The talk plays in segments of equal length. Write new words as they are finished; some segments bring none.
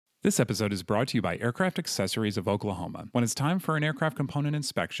This episode is brought to you by Aircraft Accessories of Oklahoma. When it's time for an aircraft component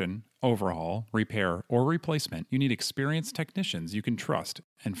inspection, overhaul, repair, or replacement, you need experienced technicians you can trust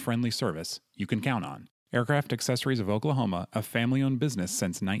and friendly service you can count on. Aircraft Accessories of Oklahoma, a family-owned business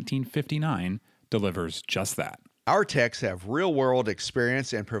since 1959, delivers just that. Our techs have real-world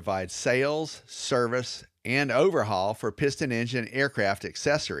experience and provide sales, service, and overhaul for piston engine aircraft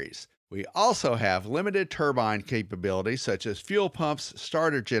accessories. We also have limited turbine capabilities such as fuel pumps,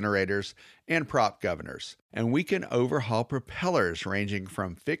 starter generators, and prop governors. And we can overhaul propellers ranging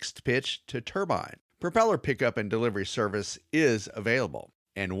from fixed pitch to turbine. Propeller pickup and delivery service is available.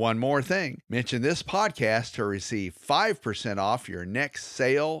 And one more thing, mention this podcast to receive 5% off your next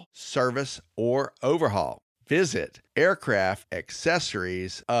sale, service, or overhaul. Visit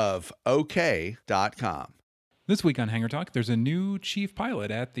aircraftaccessoriesofok.com. This week on Hangar Talk, there's a new chief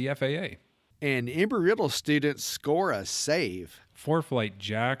pilot at the FAA. And Embry-Riddle students score a save. ForeFlight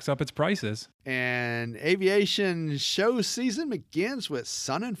jacks up its prices. And aviation show season begins with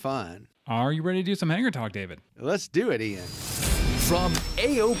sun and fun. Are you ready to do some Hangar Talk, David? Let's do it, Ian. From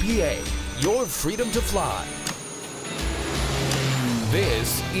AOPA, your freedom to fly.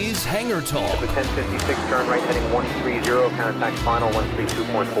 This is Hangar Talk. 1056, turn right, heading 130, contact final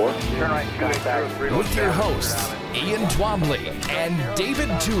 132.4. Turn right, contact. With your hosts, Ian Twombly and David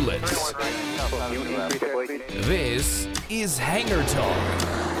Tulis. This is Hangar Talk.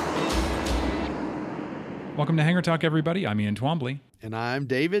 Welcome to Hangar Talk, everybody. I'm Ian Twombly. And I'm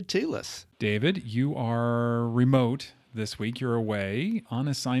David Tulis. David, you are remote this week. You're away on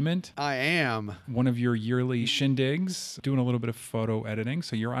assignment. I am. One of your yearly shindigs, doing a little bit of photo editing.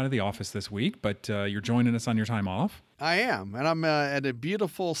 So you're out of the office this week, but you're joining us on your time off. I am. And I'm at a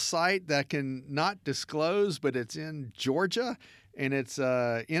beautiful site that I can not disclose, but it's in Georgia and it's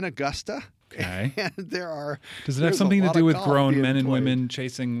in Augusta. Okay. And Does it have something to do with grown men and played. women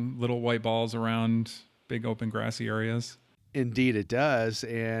chasing little white balls around big open grassy areas? Indeed, it does.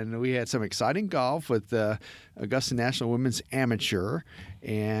 And we had some exciting golf with the Augusta National Women's Amateur.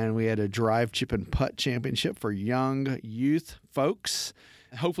 And we had a drive, chip, and putt championship for young youth folks.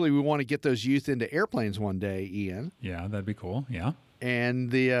 Hopefully, we want to get those youth into airplanes one day, Ian. Yeah, that'd be cool. Yeah. And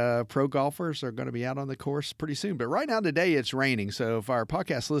the pro golfers are going to be out on the course pretty soon. But right now, today, it's raining. So if our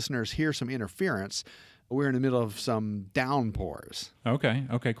podcast listeners hear some interference, we're in the middle of some downpours. Okay,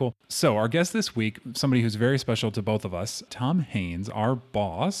 cool. So our guest this week, somebody who's very special to both of us, Tom Haynes, our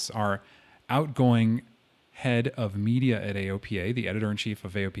boss, our outgoing head of media at AOPA, the editor-in-chief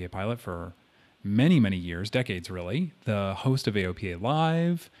of AOPA Pilot for many, many years, decades really, the host of AOPA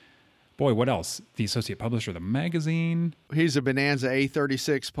Live. Boy, what else? The associate publisher of the magazine. He's a Bonanza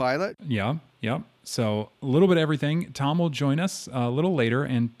A36 pilot. Yeah. So a little bit of everything. Tom will join us a little later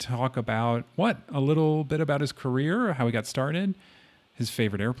and talk about a little bit about his career, how he got started, his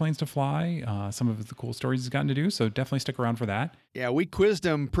favorite airplanes to fly, some of the cool stories he's gotten to do. So definitely stick around for that. Yeah, we quizzed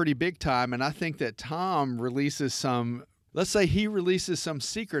him pretty big time, and I think that Tom releases some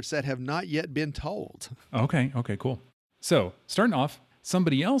secrets that have not yet been told. Okay, cool. So starting off,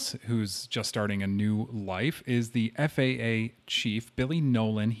 somebody else who's just starting a new life is the FAA chief, Billy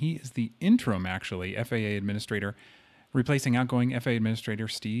Nolen. He is the interim, actually, FAA administrator, replacing outgoing FAA administrator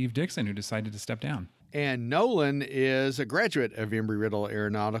Steve Dixon, who decided to step down. And Nolen is a graduate of Embry-Riddle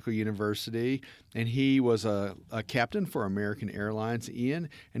Aeronautical University, and he was a captain for American Airlines, Ian,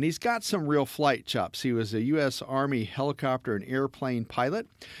 and he's got some real flight chops. He was a U.S. Army helicopter and airplane pilot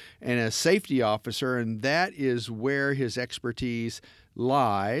and a safety officer, and that is where his expertise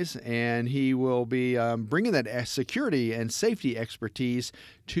lies, and he will be bringing that security and safety expertise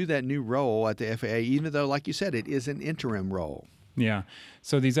to that new role at the FAA, even though, like you said, it is an interim role. Yeah.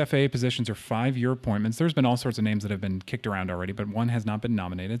 So these FAA positions are 5-year appointments. There's been all sorts of names that have been kicked around already, but one has not been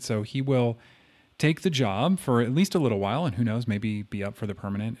nominated. So he will take the job for at least a little while, and who knows, maybe be up for the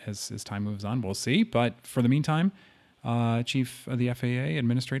permanent as time moves on. We'll see. But for the meantime, Chief of the FAA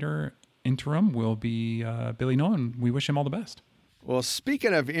Administrator interim will be Billy Nolen. We wish him all the best. Well,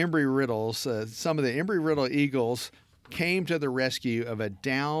 speaking of Embry-Riddles, some of the Embry-Riddle Eagles came to the rescue of a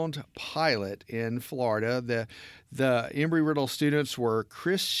downed pilot in Florida. The Embry-Riddle students were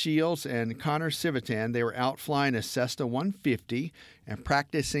Chris Shields and Connor Civitan. They were out flying a Cessna 150 and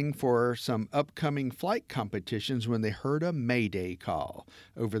practicing for some upcoming flight competitions when they heard a Mayday call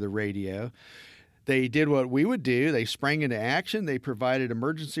over the radio. They did what we would do. They sprang into action. They provided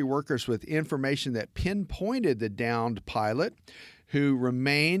emergency workers with information that pinpointed the downed pilot, who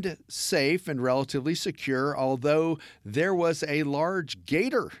remained safe and relatively secure, although there was a large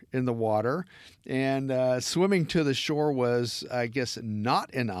gator in the water, and swimming to the shore was, I guess,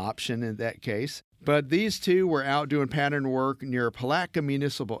 not an option in that case. But these two were out doing pattern work near Palatka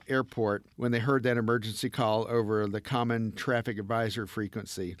Municipal Airport when they heard that emergency call over the Common Traffic Advisory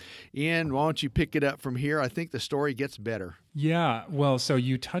frequency. Ian, why don't you pick it up from here? I think the story gets better. Yeah, well, so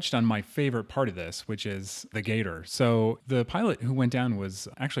you touched on my favorite part of this, which is the Gator. So the pilot who went down was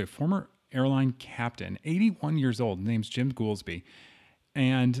actually a former airline captain, 81 years old. His name's Jim Goolsby.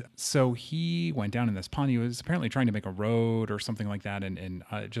 And so he went down in this pond. He was apparently trying to make a road or something like that, and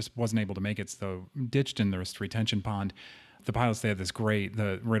just wasn't able to make it. So ditched in this retention pond. The pilots,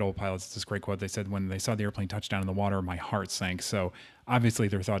 the Riddle pilots, this great quote. They said, when they saw the airplane touch down in the water, my heart sank. So obviously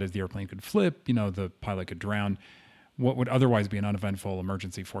their thought is the airplane could flip, the pilot could drown. What would otherwise be an uneventful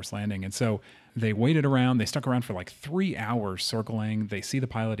emergency forced landing. And so they waited around. They stuck around for like 3 hours circling. They see the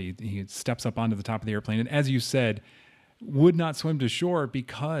pilot. He steps up onto the top of the airplane. And as you said, would not swim to shore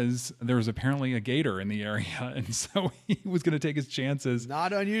because there was apparently a gator in the area. And so he was going to take his chances.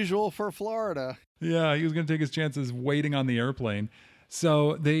 Not unusual for Florida. Yeah, he was going to take his chances waiting on the airplane.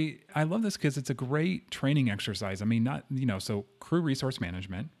 So I love this because it's a great training exercise. I mean, so crew resource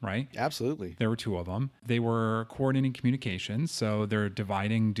management, right? Absolutely. There were 2 of them. They were coordinating communications. So they're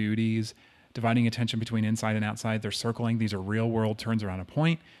dividing duties, dividing attention between inside and outside. They're circling. These are real world turns around a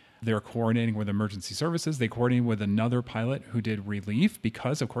point. They're coordinating with emergency services. They coordinated with another pilot who did relief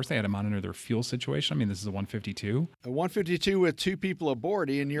because, of course, they had to monitor their fuel situation. I mean, this is a 152. A 152 with 2 people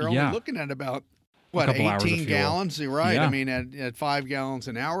aboard, and you're only looking at about, a couple hours of 18 fuel. gallons, right? Yeah. I mean, at 5 gallons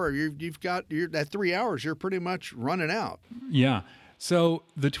an hour, at 3 hours, you're pretty much running out. Yeah. So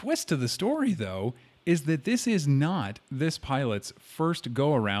the twist to the story, though, is that this is not this pilot's first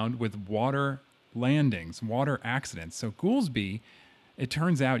go-around with water landings, water accidents. So Goolsby, it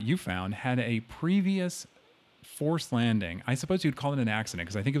turns out had a previous forced landing. I suppose you'd call it an accident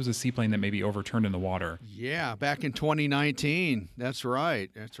because I think it was a seaplane that maybe overturned in the water. Yeah, back in 2019. That's right.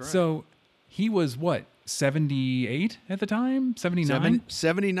 So he was 78 at the time? 79?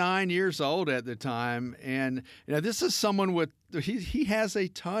 79 years old at the time. And this is someone he has a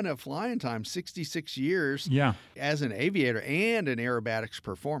ton of flying time, 66 years as an aviator and an aerobatics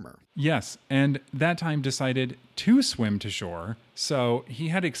performer. Yes, and that time decided to swim to shore. So he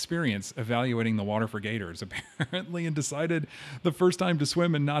had experience evaluating the water for gators, apparently, and decided the first time to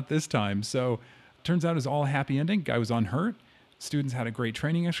swim and not this time. So turns out it's all a happy ending. Guy was unhurt. Students had a great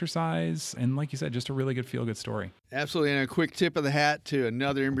training exercise. And like you said, just a really good feel-good story. Absolutely. And a quick tip of the hat to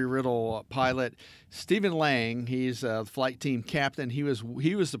another Embry-Riddle pilot, Stephen Lang. He's a flight team captain. He was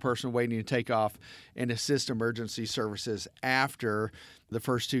the person waiting to take off and assist emergency services after the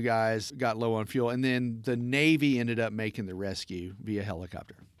first 2 guys got low on fuel. And then the Navy ended up making the rescue via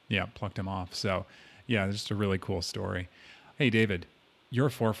helicopter. Yeah, plucked him off. So, yeah, just a really cool story. Hey, David, you're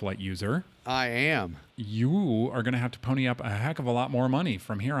a ForeFlight user. I am. You are going to have to pony up a heck of a lot more money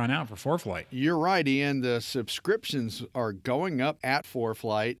from here on out for ForeFlight. You're right, Ian. The subscriptions are going up at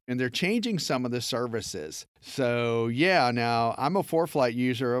ForeFlight, and they're changing some of the services. So, now I'm a ForeFlight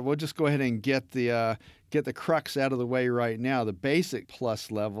user. We'll just go ahead and get the crux out of the way right now. The basic plus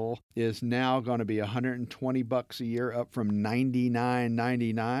level is now going to be $120 a year, up from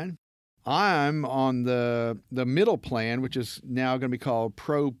 $99.99. I'm on the middle plan, which is now going to be called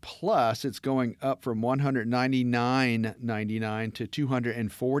Pro Plus. It's going up from $199.99 to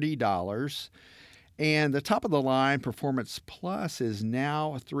 $240. And the top of the line Performance Plus is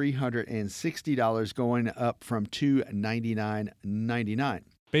now $360, going up from $299.99.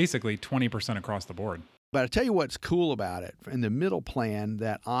 Basically 20% across the board. But I tell you what's cool about it. In the middle plan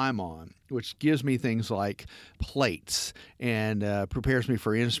that I'm on, which gives me things like plates and prepares me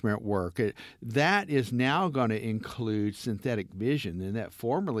for instrument work, that is now going to include synthetic vision, and that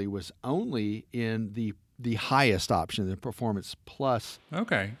formerly was only in the highest option, the Performance Plus.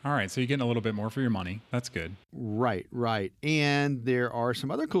 Okay. All right. So you're getting a little bit more for your money. That's good. Right. And there are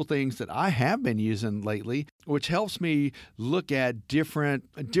some other cool things that I have been using lately, which helps me look at different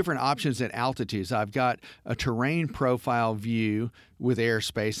options at altitudes. I've got a terrain profile view with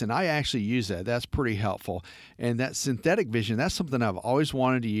airspace, and I actually use that. That's pretty helpful. And that synthetic vision, that's something I've always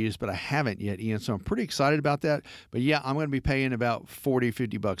wanted to use, but I haven't yet, Ian. So I'm pretty excited about that. But yeah, I'm going to be paying about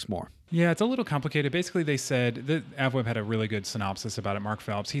 $40-$50 more. Yeah, it's a little complicated. Basically, they said that AvWeb had a really good synopsis about it. Mark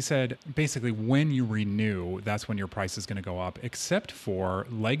Phelps, he said, basically, when you renew, that's when your price is going to go up, except for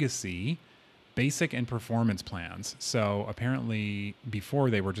legacy, basic, and performance plans. So apparently, before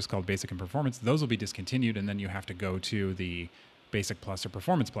they were just called basic and performance, those will be discontinued, and then you have to go to the basic plus or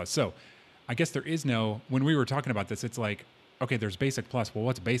performance plus. So I guess there is no, when we were talking about this, it's like, okay, there's basic plus. Well,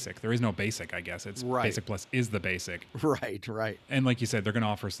 what's basic? There is no basic, I guess. It's right. Basic plus is the basic. Right. And like you said, they're going to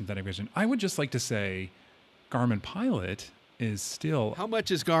offer synthetic vision. I would just like to say Garmin Pilot is still How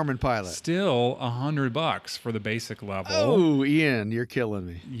much is Garmin Pilot? still $100 for the basic level. Oh, Ian, you're killing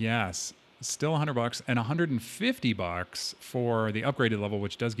me. Yes, still $100 and $150 for the upgraded level,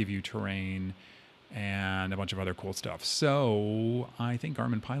 which does give you terrain and a bunch of other cool stuff. So I think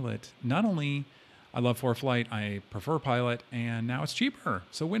Garmin Pilot, not only I love ForeFlight, I prefer Pilot, and now it's cheaper.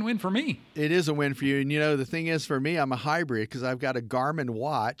 So win-win for me. It is a win for you. And, the thing is, for me, I'm a hybrid because I've got a Garmin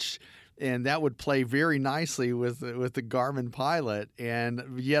watch, and that would play very nicely with the Garmin Pilot,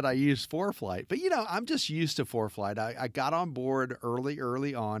 and yet I use ForeFlight. But, I'm just used to ForeFlight. I got on board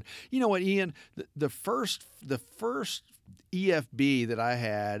early on. You know what, Ian? The first EFB that I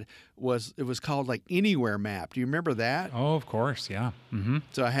had was called like Anywhere Map. Do you remember that? Oh, of course, yeah. Mm-hmm.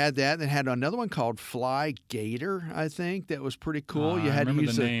 So I had that, and then had another one called Fly Gator, I think, that was pretty cool. You I had to remember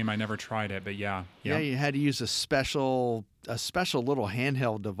use the name. I never tried it, but yeah. you had to use a special little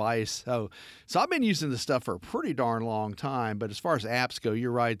handheld device. So I've been using this stuff for a pretty darn long time. But as far as apps go,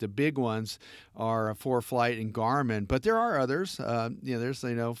 you're right. The big ones are ForeFlight and Garmin, but there are others. There's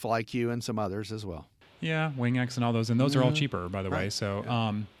FlyQ and some others as well. Yeah, WingX and all those. And those are all cheaper, by the way.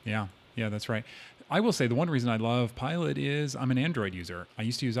 So, yeah, that's right. I will say the one reason I love Pilot is I'm an Android user. I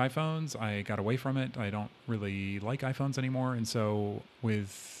used to use iPhones. I got away from it. I don't really like iPhones anymore. And so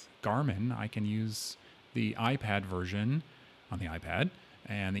with Garmin, I can use the iPad version on the iPad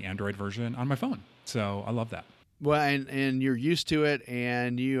and the Android version on my phone. So I love that. Well, and you're used to it.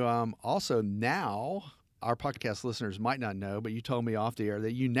 And you also now, our podcast listeners might not know, but you told me off the air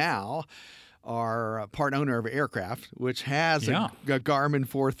that you now are part owner of an aircraft, which has a Garmin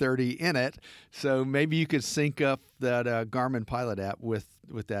 430 in it. So maybe you could sync up that Garmin Pilot app with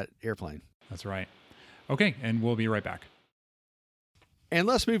that airplane. That's right. Okay, and we'll be right back. And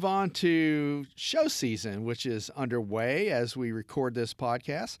let's move on to show season, which is underway as we record this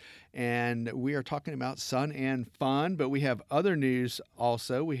podcast. And we are talking about Sun and Fun, but we have other news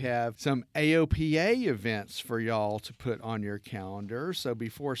also. We have some AOPA events for y'all to put on your calendar. So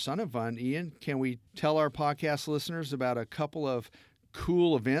before Sun and Fun, Ian, can we tell our podcast listeners about a couple of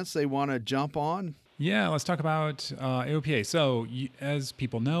cool events they want to jump on? Yeah, let's talk about AOPA. So as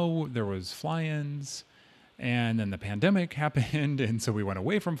people know, there was fly-ins. And then the pandemic happened, and so we went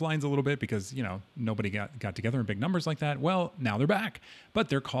away from fly-ins a little bit because, nobody got together in big numbers like that. Well, now they're back, but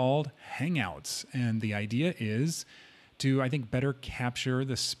they're called Hangouts. And the idea is to, I think, better capture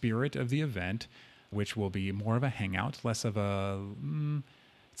the spirit of the event, which will be more of a hangout, less of a...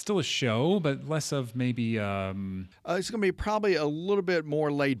 it's still a show, but less of maybe... it's going to be probably a little bit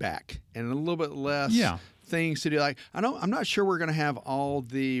more laid back and a little bit less... things to do. Like, I'm not sure we're going to have all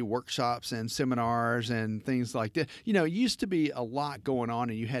the workshops and seminars and things like that. It used to be a lot going on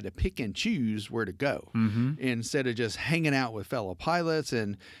and you had to pick and choose where to go instead of just hanging out with fellow pilots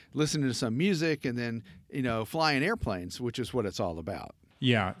and listening to some music and then, flying airplanes, which is what it's all about.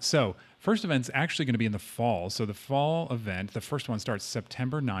 Yeah. So first event's actually going to be in the fall. So the fall event, the first one starts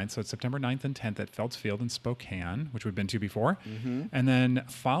September 9th. So it's September 9th and 10th at Phelps Field in Spokane, which we've been to before. And then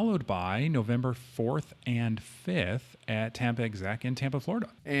followed by November 4th and 5th at Tampa Exec in Tampa, Florida.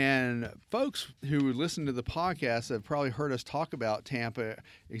 And folks who listen to the podcast have probably heard us talk about Tampa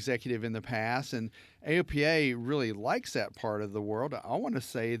Executive in the past. And AOPA really likes that part of the world. I want to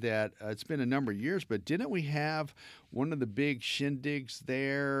say that it's been a number of years, but didn't we have one of the big shindigs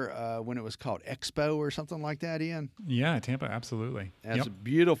there when it was called Expo or something like that, Ian? Yeah, Tampa, absolutely. That's a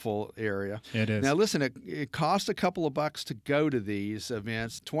beautiful area. It is. Now, listen, it costs a couple of bucks to go to these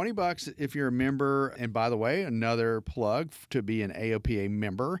events. $20 if you're a member. And by the way, another plug to be an AOPA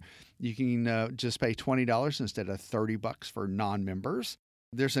member. You can just pay $20 instead of $30 for non-members.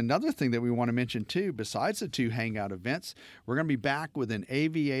 There's another thing that we want to mention too, besides the two hangout events. We're going to be back with an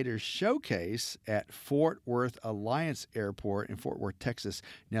aviator showcase at Fort Worth Alliance Airport in Fort Worth, Texas.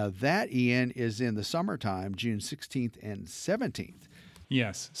 Now that, Ian, is in the summertime, June 16th and 17th.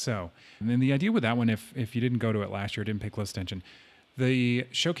 Yes. So, and then the idea with that one, if you didn't go to it last year, didn't pay close attention, the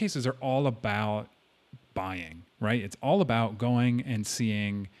showcases are all about buying, right? It's all about going and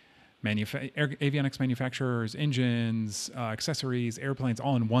seeing avionics manufacturers, engines, accessories, airplanes,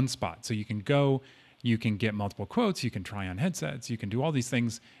 all in one spot. So you can go, you can get multiple quotes, you can try on headsets, you can do all these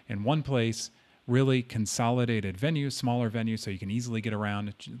things in one place, really consolidated venue, smaller venue, so you can easily get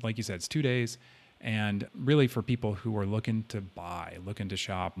around. Like you said, it's 2 days. And really for people who are looking to buy, looking to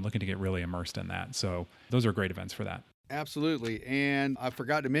shop, and looking to get really immersed in that. So those are great events for that. Absolutely. And I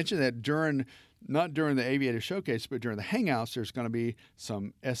forgot to mention that not during the Aviator Showcase, but during the Hangouts, there's going to be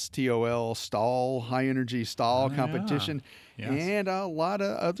some STOL, high energy stall competition, and a lot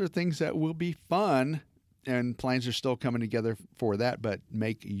of other things that will be fun. And plans are still coming together for that, but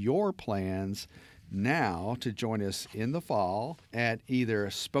make your plans now to join us in the fall at either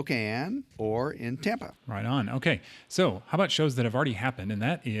Spokane or in Tampa. Right on. Okay. So, how about shows that have already happened? And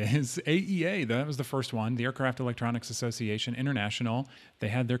that is AEA. That was the first one, the Aircraft Electronics Association International. They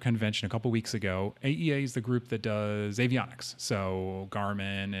had their convention a couple weeks ago. AEA is the group that does avionics. So,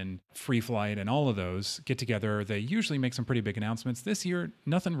 Garmin and Free Flight and all of those get together. They usually make some pretty big announcements. This year,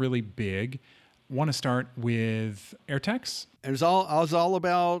 nothing really big. Want to start with AirTex? It was all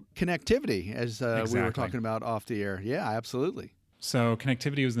about connectivity, as we were Exactly. talking about off the air. Yeah, absolutely. So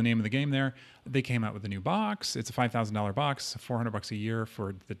connectivity was the name of the game there. They came out with a new box. It's a $5,000 box, $400 a year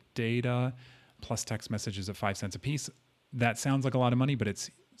for the data, plus text messages at 5 cents a piece. That sounds like a lot of money, but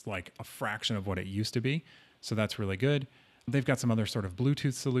it's like a fraction of what it used to be. So that's really good. They've got some other sort of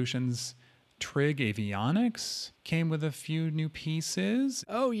Bluetooth solutions. Trig Avionics came with a few new pieces.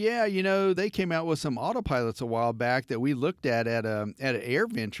 Oh yeah, they came out with some autopilots a while back that we looked at an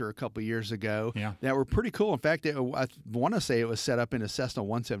AirVenture a couple years ago. Yeah. That were pretty cool. In fact, I want to say it was set up in a Cessna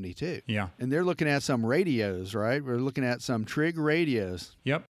 172. Yeah. And they're looking at some radios, right? We're looking at some Trig radios.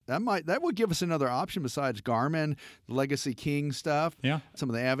 Yep. That would give us another option besides Garmin, the Legacy King stuff. Yeah. Some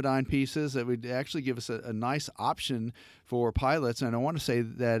of the Avidyne pieces that would actually give us a nice option for pilots. And I want to say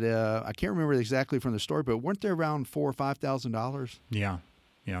that I can't remember exactly from the story, but weren't they around $4,000 or $5,000? Yeah.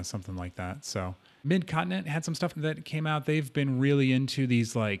 Yeah, something like that. So Mid-Continent had some stuff that came out. They've been really into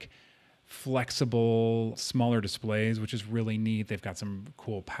these like flexible, smaller displays, which is really neat. They've got some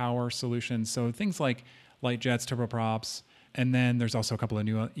cool power solutions. So things like light jets, turboprops, and then there's also a couple of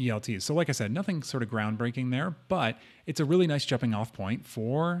new ELTs. So like I said, nothing sort of groundbreaking there, but it's a really nice jumping off point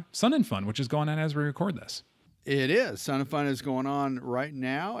for Sun and Fun, which is going on as we record this. It is. Sun and Fun is going on right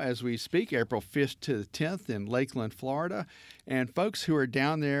now as we speak, April 5th to the 10th in Lakeland, Florida. And folks who are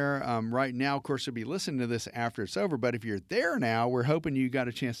down there right now, of course, will be listening to this after it's over. But if you're there now, we're hoping you got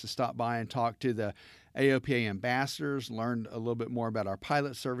a chance to stop by and talk to the AOPA ambassadors, learned a little bit more about our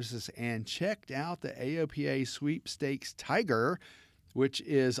pilot services, and checked out the AOPA Sweepstakes Tiger, which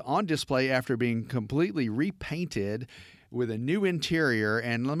is on display after being completely repainted with a new interior.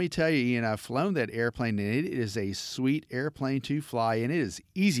 And let me tell you, Ian, I've flown that airplane, and it is a sweet airplane to fly, and it is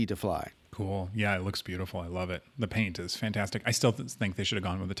easy to fly. Cool. Yeah, it looks beautiful. I love it. The paint is fantastic. I still think they should have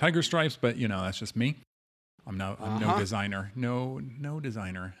gone with the tiger stripes, but that's just me. I'm no designer. No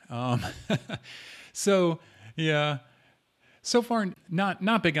designer. So yeah. So far,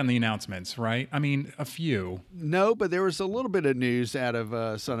 not big on the announcements, right? I mean, a few. No, but there was a little bit of news out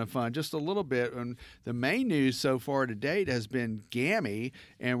of Sun and Fun, just a little bit. And the main news so far to date has been GAMI,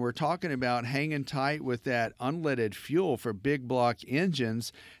 and we're talking about hanging tight with that unleaded fuel for big block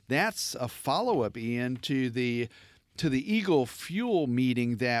engines. That's a follow-up, Ian, to the Eagle Fuel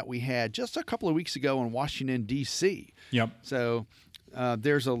meeting that we had just a couple of weeks ago in Washington, D.C. Yep. So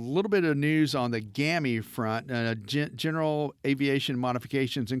there's a little bit of news on the GAMI front, General Aviation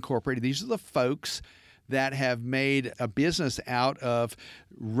Modifications Incorporated. These are the folks that have made a business out of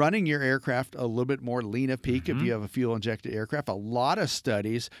running your aircraft a little bit more lean of peak if you have a fuel-injected aircraft. A lot of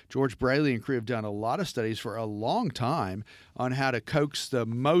studies. George Braley and crew have done a lot of studies for a long time on how to coax the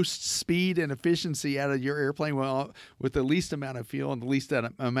most speed and efficiency out of your airplane with the least amount of fuel and the least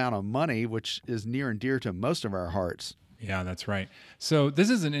amount of money, which is near and dear to most of our hearts. Yeah, that's right. So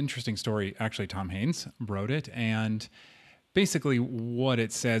this is an interesting story. Actually, Tom Haynes wrote it, and basically what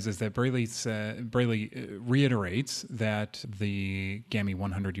it says is that Braley reiterates that the GAMI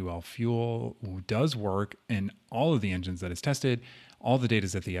 100 UL fuel does work in all of the engines that it's tested. All the data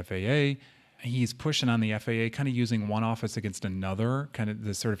is at the FAA. He's pushing on the FAA, kind of using one office against another, kind of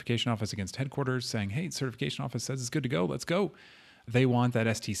the certification office against headquarters, saying, hey, certification office says it's good to go. Let's go. They want that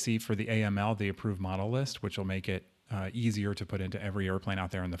STC for the AML, the approved model list, which will make it easier to put into every airplane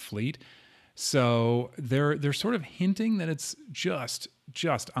out there in the fleet. So they're sort of hinting that it's just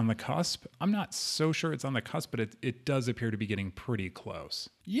on the cusp. I'm not so sure it's on the cusp, but it does appear to be getting pretty close.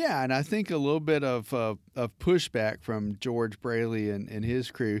 Yeah, and I think a little bit of pushback from George Braley and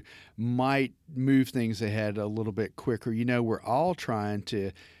his crew might move things ahead a little bit quicker. We're all trying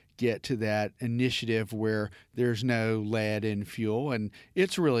to get to that initiative where there's no lead in fuel. And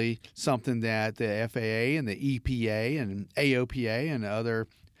it's really something that the FAA and the EPA and AOPA and other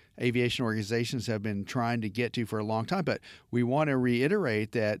aviation organizations have been trying to get to for a long time. But we want to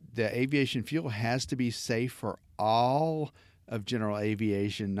reiterate that the aviation fuel has to be safe for all of general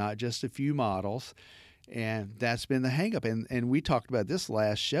aviation, not just a few models. And that's been the hangup. And we talked about this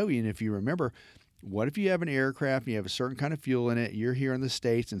last show, and if you remember, what if you have an aircraft and you have a certain kind of fuel in it, you're here in the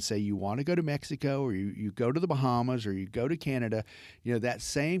States, and say you want to go to Mexico or you go to the Bahamas or you go to Canada, that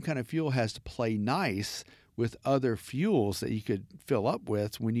same kind of fuel has to play nice with other fuels that you could fill up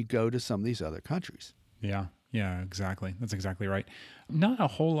with when you go to some of these other countries. Yeah. Yeah, exactly. That's exactly right. Not a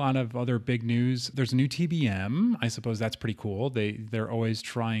whole lot of other big news. There's a new TBM. I suppose that's pretty cool. They're always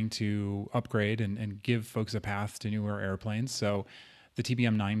trying to upgrade and give folks a path to newer airplanes. So the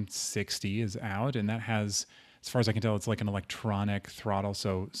TBM 960 is out, and that has, as far as I can tell, it's like an electronic throttle,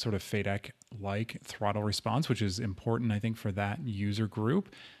 so sort of FADEC-like throttle response, which is important, I think, for that user group.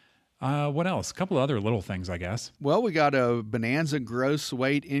 What else? A couple of other little things, I guess. Well, we got a Bonanza gross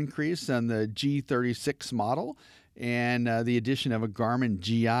weight increase on the G36 model and the addition of a Garmin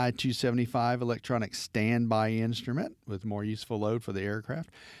GI 275 electronic standby instrument with more useful load for the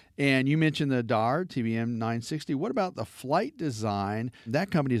aircraft. And you mentioned the DAR TBM 960. What about the flight design? That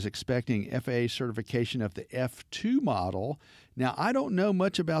company is expecting FAA certification of the F2 model. Now, I don't know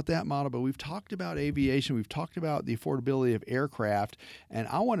much about that model, but we've talked about aviation. We've talked about the affordability of aircraft. And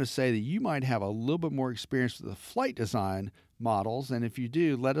I want to say that you might have a little bit more experience with the flight design models. And if you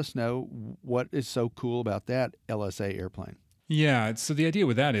do, let us know what is so cool about that LSA airplane. Yeah, so the idea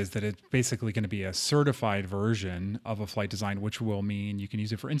with that is that it's basically going to be a certified version of a flight design, which will mean you can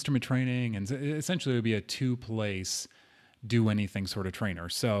use it for instrument training, and essentially it would be a two-place do-anything sort of trainer.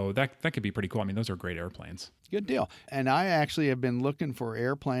 So that could be pretty cool. I mean, those are great airplanes. Good deal. And I actually have been looking for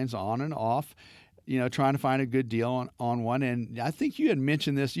airplanes on and off, trying to find a good deal on one. And I think you had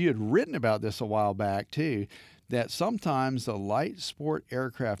mentioned this, you had written about this a while back too, that sometimes the light sport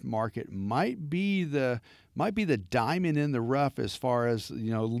aircraft market might be the diamond in the rough as far as,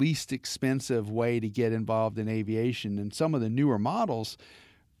 least expensive way to get involved in aviation. And some of the newer models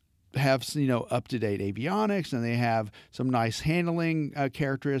have, up-to-date avionics, and they have some nice handling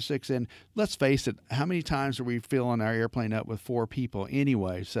characteristics. And let's face it, how many times are we filling our airplane up with 4 people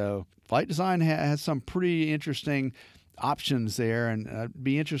anyway? So flight design has some pretty interesting options there, and it'd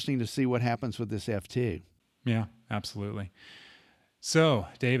be interesting to see what happens with this F2. Yeah, absolutely. So,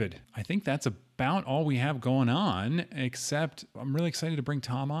 David, I think that's about all we have going on, except I'm really excited to bring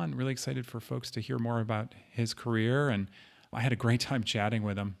Tom on, really excited for folks to hear more about his career, and I had a great time chatting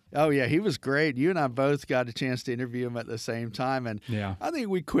with him. Oh, yeah, he was great. You and I both got a chance to interview him at the same time, and yeah. I think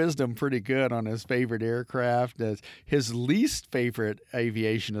we quizzed him pretty good on his favorite aircraft, his least favorite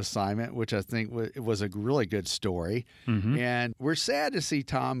aviation assignment, which I think was a really good story. Mm-hmm. And we're sad to see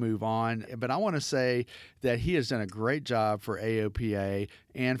Tom move on, but I want to say that he has done a great job for AOPA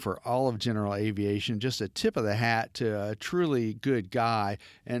and for all of general aviation. Just a tip of the hat to a truly good guy.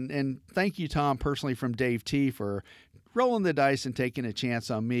 And thank you, Tom, personally from Dave T, for rolling the dice and taking a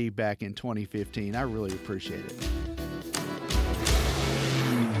chance on me back in 2015. I really appreciate it.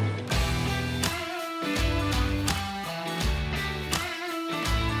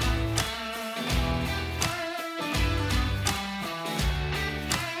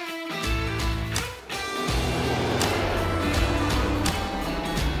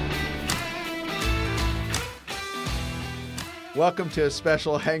 Welcome to a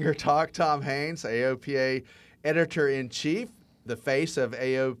special Hangar Talk. Tom Haynes, AOPA Editor-in-Chief, the face of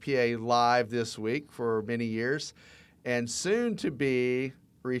AOPA Live this week for many years, and soon to be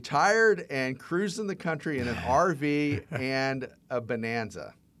retired and cruising the country in an RV and a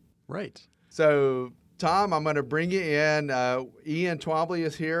Bonanza. Right. So, Tom, I'm going to bring you in. Ian Twombly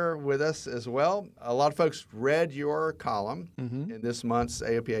is here with us as well. A lot of folks read your column in this month's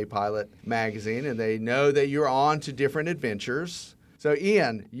AOPA Pilot magazine, and they know that you're on to different adventures. So,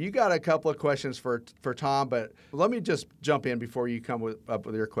 Ian, you got a couple of questions for Tom, but let me just jump in before you come up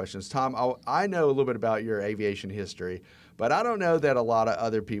with your questions. Tom, I know a little bit about your aviation history, but I don't know that a lot of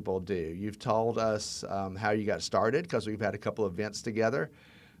other people do. You've told us how you got started because we've had a couple of events together,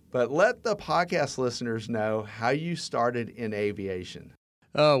 but let the podcast listeners know how you started in aviation.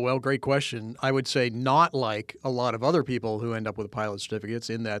 Oh, well, great question. I would say not like a lot of other people who end up with pilot certificates,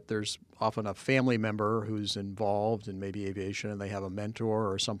 in that there's often a family member who's involved in maybe aviation and they have a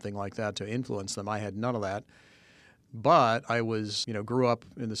mentor or something like that to influence them. I had none of that. But I grew up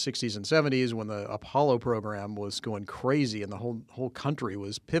in the 60s and 70s when the Apollo program was going crazy and the whole country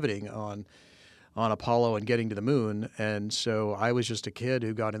was pivoting on Apollo and getting to the moon. And so I was just a kid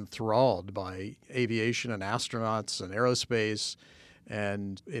who got enthralled by aviation and astronauts and aerospace.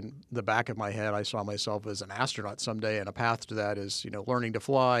 And in the back of my head, I saw myself as an astronaut someday, and a path to that is, learning to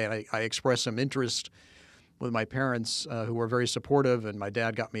fly. And I expressed some interest with my parents, who were very supportive. And my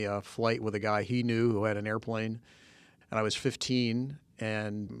dad got me a flight with a guy he knew who had an airplane. And I was 15.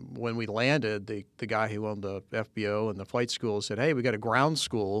 And when we landed, the guy who owned the FBO and the flight school said, "Hey, we got a ground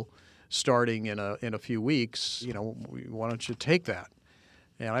school starting in a few weeks. Why don't you take that?"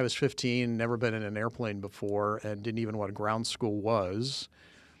 And I was 15, never been in an airplane before, and didn't even know what a ground school was.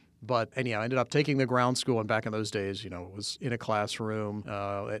 But anyhow, I ended up taking the ground school, and back in those days, it was in a classroom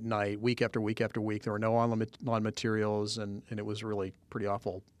at night, week after week after week. There were no on materials, and it was really pretty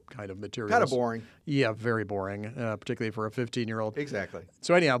awful kind of materials. Kind of boring. Yeah, very boring, particularly for a 15-year-old. Exactly.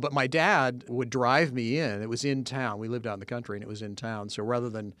 So anyhow, but my dad would drive me in. It was in town. We lived out in the country, and it was in town. So rather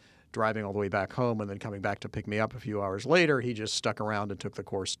than driving all the way back home and then coming back to pick me up a few hours later, he just stuck around and took the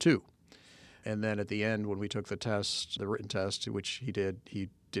course too. And then at the end, when we took the test, the written test, which he did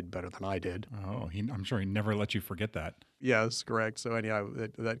better than I did. Oh, I'm sure he never let you forget that. Yes, correct. So anyhow,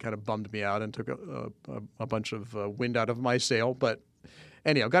 that kind of bummed me out and took a bunch of wind out of my sail. But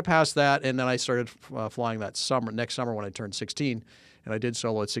anyhow, got past that, and then I started flying that next summer when I turned 16. And I did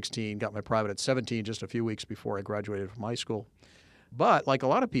solo at 16, got my private at 17, just a few weeks before I graduated from high school. But like a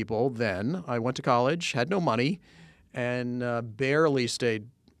lot of people then, I went to college, had no money, and barely stayed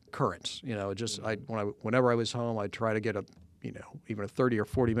current. Whenever I was home, I'd try to get even a 30 or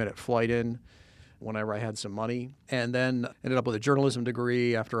 40-minute flight in whenever I had some money. And then ended up with a journalism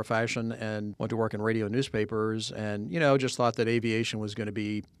degree after a fashion and went to work in radio and newspapers and, just thought that aviation was going to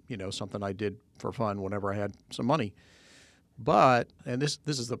be, something I did for fun whenever I had some money. But, and this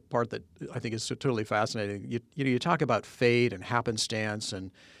is the part that I think is so totally fascinating, you talk about fate and happenstance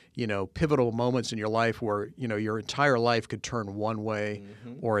and, pivotal moments in your life where, your entire life could turn one way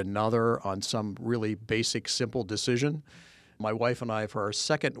or another on some really basic, simple decision. My wife and I, for our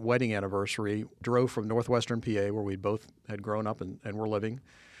second wedding anniversary, drove from northwestern PA, where we both had grown up and were living.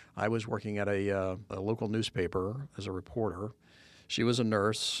 I was working at a local newspaper as a reporter. She was a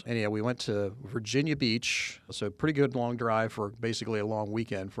nurse. Anyhow, we went to Virginia Beach, so a pretty good long drive for basically a long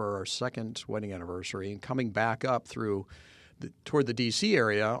weekend for our second wedding anniversary. And coming back up toward the D.C.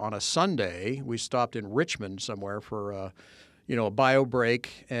 area on a Sunday, we stopped in Richmond somewhere for a bio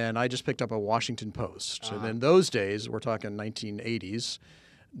break, and I just picked up a Washington Post. And in those days, we're talking 1980s,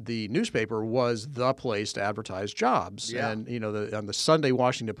 the newspaper was the place to advertise jobs. Yeah. And, on the Sunday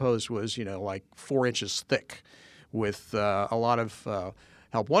Washington Post was, like 4 inches thick with a lot of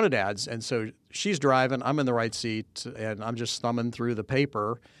help wanted ads. And so she's driving, I'm in the right seat, and I'm just thumbing through the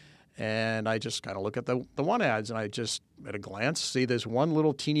paper. And I just kind of look at the want ads, and I just, at a glance, see this one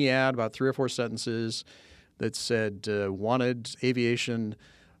little teeny ad, about 3 or 4 sentences, that said, wanted aviation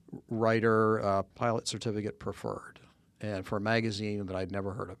writer, pilot certificate preferred, and for a magazine that I'd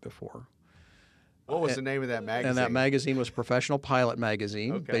never heard of before. What was the name of that magazine? And that magazine was Professional Pilot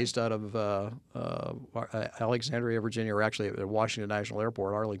Magazine, Okay. based out of Alexandria, Virginia, or actually at Washington National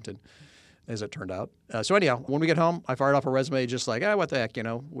Airport, Arlington, as it turned out. So anyhow, when we get home, I fired off a resume just like, what the heck,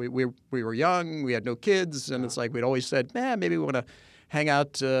 we were young, we had no kids, and it's like we'd always said, maybe we want to hang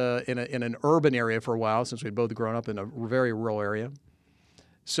out in an urban area for a while since we'd both grown up in a very rural area.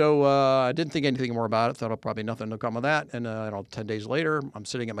 So I didn't think anything more about it. Thought probably nothing to come of that. And 10 days later, I'm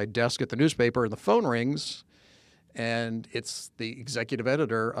sitting at my desk at the newspaper, and the phone rings, and it's the executive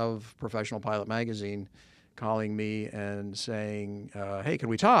editor of Professional Pilot Magazine calling me and saying, hey, can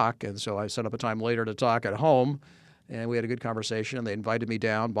we talk? And so I set up a time later to talk at home, and we had a good conversation. They invited me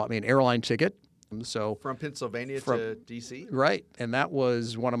down, bought me an airline ticket. So From Pennsylvania to D.C.? Right. And that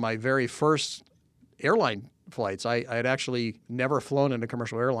was one of my very first airline flights. I had actually never flown in a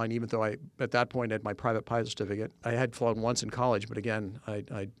commercial airline, even though I, at that point, had my private pilot certificate. I had flown once in college, but again,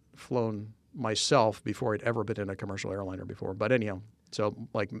 I'd flown myself before I'd ever been in a commercial airliner before. But anyhow, so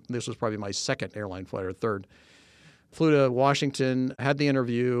this was probably my second airline flight or third. Flew to Washington, had the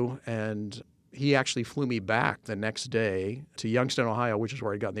interview, and he actually flew me back the next day to Youngstown, Ohio, which is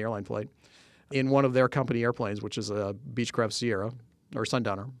where I'd gotten the airline flight, in one of their company airplanes, which is a Beechcraft Sierra, or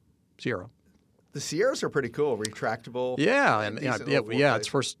Sundowner Sierra. The Sierras are pretty cool, retractable. Yeah, and decent little it's four-place.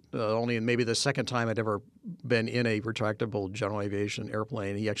 first only maybe the second time I'd ever been in a retractable general aviation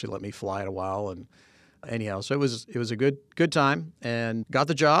airplane. He actually let me fly it a while, and anyhow, so it was a good time, and got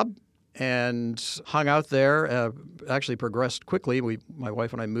the job and hung out there. Actually progressed quickly. My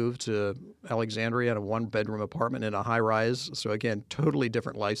wife and I moved to Alexandria in a 1-bedroom apartment in a high-rise. So again, totally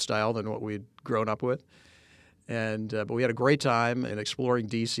different lifestyle than what we'd grown up with. And but we had a great time in exploring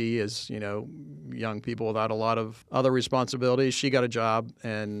D.C. as young people without a lot of other responsibilities. She got a job,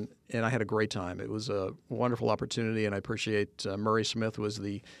 and I had a great time. It was a wonderful opportunity, and I appreciate Murray Smith was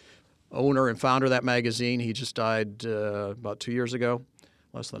the owner and founder of that magazine. He just died about 2 years ago,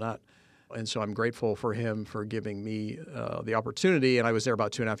 less than that. And so I'm grateful for him for giving me the opportunity. And I was there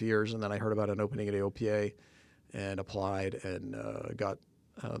about 2.5 years, and then I heard about an opening at AOPA and applied and got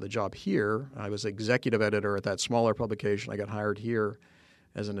the job here. I was executive editor at that smaller publication. I got hired here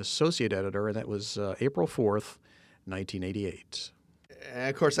as an associate editor, and that was April 4th, 1988. And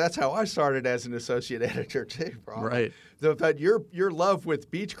of course, that's how I started as an associate editor too. Probably. Right. But your love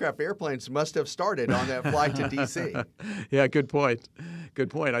with Beechcraft airplanes must have started on that flight to D.C. Yeah, good point. Good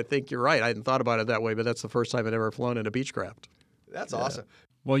point. I think you're right. I hadn't thought about it that way, but that's the first time I'd ever flown in a Beechcraft. That's awesome.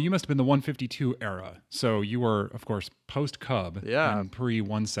 Well, you must have been the 152 era. So you were, of course, post-Cub and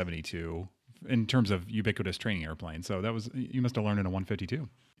pre-172 in terms of ubiquitous training airplanes. So you must have learned in a 152.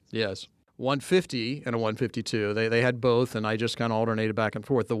 Yes. 150 and a 152. They had both, and I just kind of alternated back and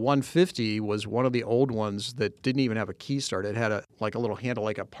forth. The 150 was one of the old ones that didn't even have a key start. It had a little handle,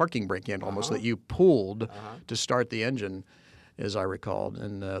 like a parking brake handle almost, that you pulled to start the engine, as I recalled.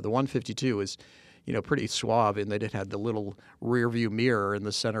 And the 152 was, pretty suave, and they did have the little rear view mirror in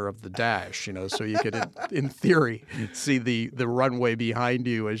the center of the dash, so you could, in theory, see the runway behind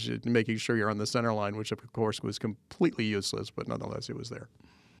you as you're making sure you're on the center line, which of course was completely useless, but nonetheless it was there.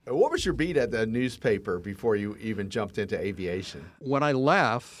 What was your beat at the newspaper before you even jumped into aviation? When I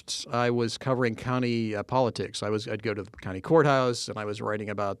left, I was covering county politics. I'd go to the county courthouse, and I was writing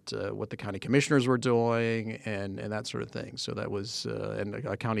about what the county commissioners were doing and that sort of thing. So that was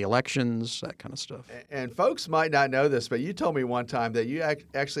and county elections, that kind of stuff. And folks might not know this, but you told me one time that you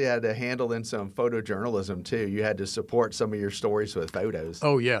actually had to handle in some photojournalism too. You had to support some of your stories with photos.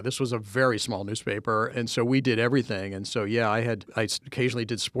 Oh yeah, this was a very small newspaper, and so we did everything. And so yeah, I occasionally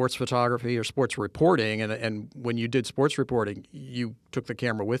did sports photography or sports reporting, and when you did sports reporting, you took the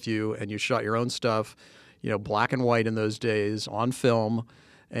camera with you and you shot your own stuff, black and white in those days on film,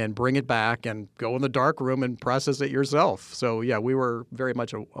 and bring it back and go in the dark room and process it yourself. So yeah, we were very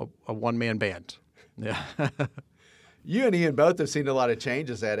much a one-man band. Yeah. You and Ian both have seen a lot of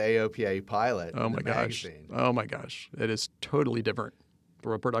changes at AOPA Pilot. Oh my gosh. Magazine. Oh my gosh. It is totally different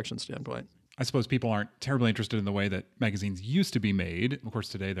from a production standpoint. I suppose people aren't terribly interested in the way that magazines used to be made. Of course,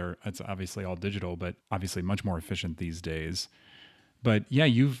 today it's obviously all digital, but obviously much more efficient these days. But yeah,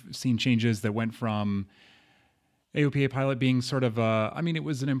 you've seen changes that went from AOPA Pilot being sort of it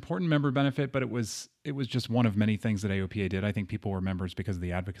was an important member benefit, but it was just one of many things that AOPA did. I think people were members because of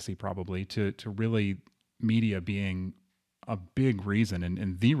the advocacy, probably, to really media being a big reason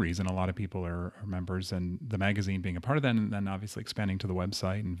and the reason a lot of people are members, and the magazine being a part of that, and then obviously expanding to the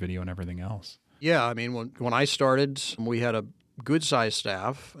website and video and everything else. Yeah, I mean, when I started, we had a good-sized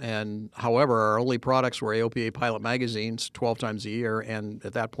staff, and however, our only products were AOPA Pilot magazines 12 times a year, and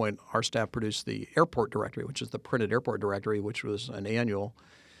at that point, our staff produced the airport directory, which is the printed airport directory, which was an annual.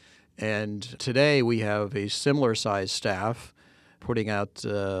 And today, we have a similar-sized staff putting out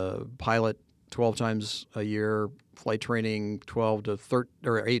Pilot 12 times a year, flight training 12 to 13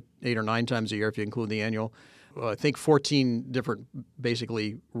 or 8 or 9 times a year if you include the annual. I think 14 different,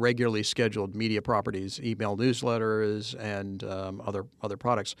 basically regularly scheduled media properties, email newsletters, and other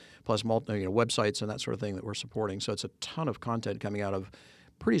products, plus websites and that sort of thing that we're supporting. So it's a ton of content coming out of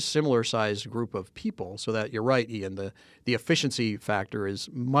pretty similar sized group of people. So that you're right, Ian. The efficiency factor is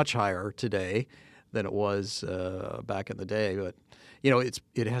much higher today than it was back in the day. But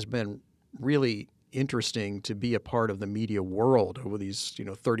it has been really interesting to be a part of the media world over these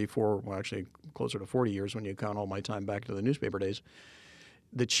 34, well actually closer to 40 years when you count all my time back to the newspaper days.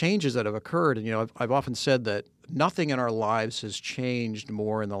 The changes that have occurred, and I've often said that nothing in our lives has changed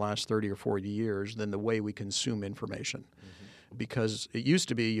more in the last 30 or 40 years than the way we consume information. Mm-hmm. Because it used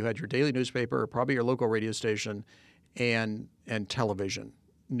to be you had your daily newspaper, probably your local radio station, and television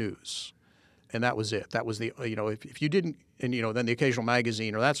news. And that was it. That was the, if you didn't, and, then the occasional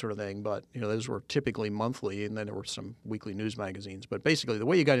magazine or that sort of thing, but, those were typically monthly, and then there were some weekly news magazines. But basically, the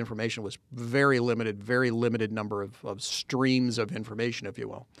way you got information was very limited number of streams of information, if you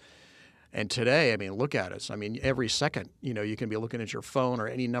will. And today, look at us. Every second, you can be looking at your phone or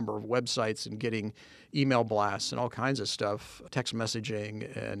any number of websites and getting email blasts and all kinds of stuff, text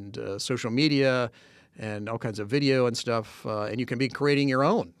messaging and social media, and all kinds of video and stuff, and you can be creating your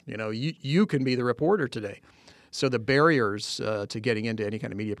own. You can be the reporter today. So the barriers to getting into any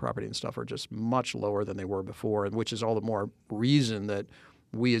kind of media property and stuff are just much lower than they were before, and which is all the more reason that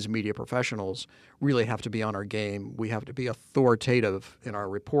we as media professionals really have to be on our game. We have to be authoritative in our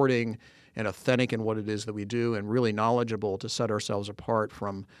reporting and authentic in what it is that we do, and really knowledgeable to set ourselves apart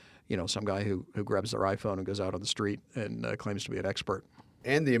from, some guy who grabs their iPhone and goes out on the street and claims to be an expert.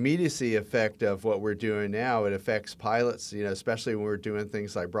 And the immediacy effect of what we're doing now, it affects pilots, especially when we're doing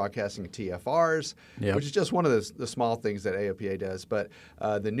things like broadcasting TFRs, which is just one of the small things that AOPA does. But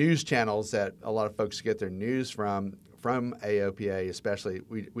the news channels that a lot of folks get their news from AOPA especially,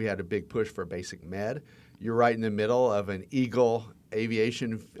 we had a big push for basic med. You're right in the middle of an Eagle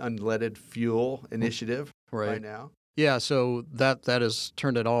aviation unleaded fuel initiative right now. Yeah, so that has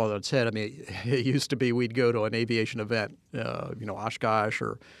turned it all on its head. I mean, it used to be we'd go to an aviation event, Oshkosh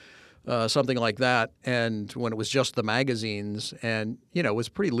or something like that, and when it was just the magazines, and it was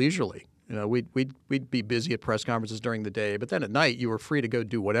pretty leisurely. We'd be busy at press conferences during the day, but then at night you were free to go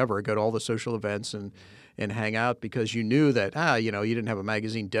do whatever, go to all the social events and hang out because you knew that you didn't have a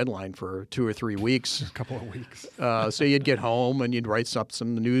magazine deadline for 2 or 3 weeks. A couple of weeks. So you'd get home and you'd write up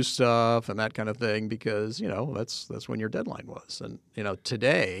some news stuff and that kind of thing because that's when your deadline was. And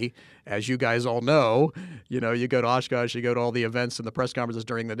today, as you guys all know, you go to Oshkosh, you go to all the events and the press conferences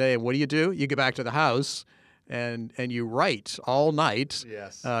during the day, and what do? You get back to the house. And you write all night,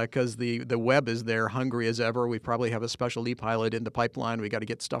 Yes, because the web is there, hungry as ever. We probably have a special e-pilot in the pipeline. We got to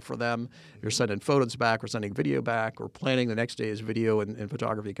get stuff for them. You're sending photos back, we're sending video back, we're planning the next day's video and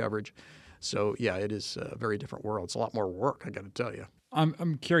photography coverage. So yeah, it is a very different world. It's a lot more work, I got to tell you.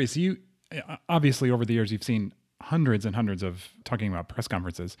 I'm curious. You obviously over the years you've seen hundreds and hundreds of talking about press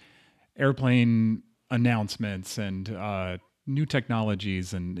conferences, airplane announcements, and new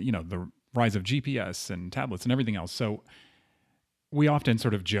technologies, and the rise of GPS and tablets and everything else. So we often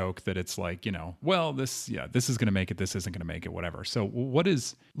sort of joke that it's like, well, this is going to make it, this isn't going to make it, whatever. So what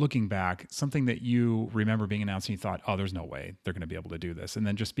is, looking back, something that you remember being announced and you thought, oh, there's no way they're going to be able to do this, and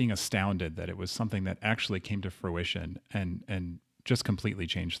then just being astounded that it was something that actually came to fruition and just completely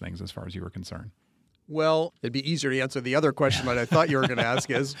changed things as far as you were concerned? Well, it'd be easier to answer the other question that I thought you were going to ask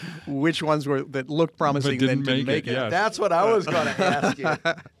is which ones were that looked promising But then didn't make it. yes. that's what I was going to ask you.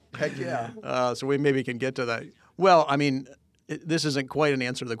 Heck yeah. So we maybe can get to that. Well, I mean, this isn't quite an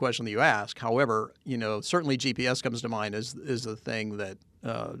answer to the question that you ask. However, certainly GPS comes to mind as the thing that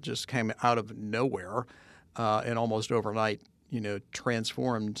just came out of nowhere and almost overnight,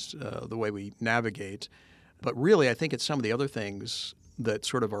 transformed the way we navigate. But really, I think it's some of the other things that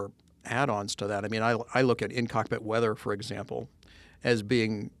sort of are add-ons to that. I mean, I look at in-cockpit weather, for example, as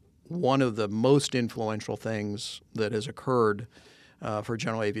being one of the most influential things that has occurred for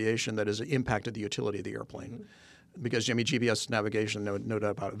general aviation that has impacted the utility of the airplane. Mm-hmm. Because, GPS navigation, no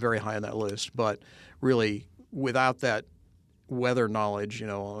doubt about it, very high on that list. But really, without that weather knowledge,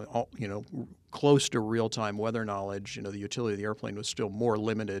 close to real-time weather knowledge, the utility of the airplane was still more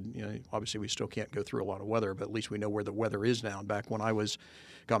limited. Obviously, we still can't go through a lot of weather, but at least we know where the weather is now. And back when I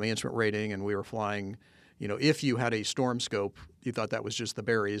got my instrument rating and we were flying, if you had a storm scope, you thought that was just the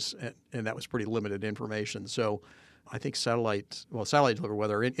berries, and that was pretty limited information. So I think satellite delivered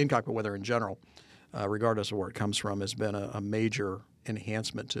weather, in-cockpit weather in general, regardless of where it comes from, has been a major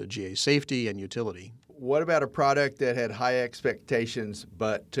enhancement to GA safety and utility. What about a product that had high expectations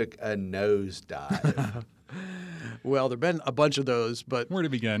but took a nosedive? Well, there have been a bunch of those, but Where to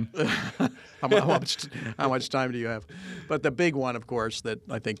begin? how much time do you have? But the big one, of course, that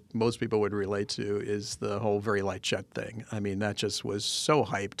I think most people would relate to is the whole very light jet thing. I mean, that just was so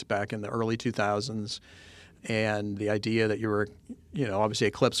hyped back in the early 2000s. And the idea that you were, obviously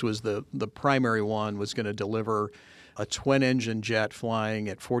Eclipse was the primary one, was going to deliver a twin-engine jet flying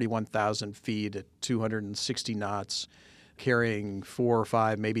at 41,000 feet at 260 knots, carrying 4 or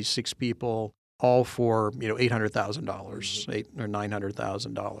 5, maybe 6 people, all for $800,000, $800,000 or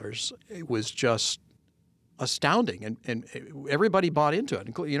 $900,000. It was just astounding, and everybody bought into it,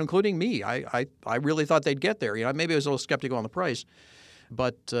 including me. I really thought they'd get there. Maybe I was a little skeptical on the price.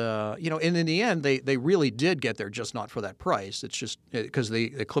 But, and in the end, they really did get there, just not for that price. It's just because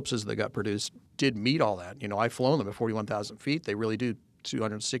the Eclipses that got produced did meet all that. I've flown them at 41,000 feet. They really do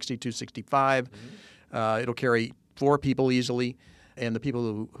 260, 265. Mm-hmm. It'll carry 4 people easily. And the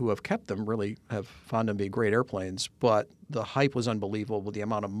people who have kept them really have found them to be great airplanes. But the hype was unbelievable with the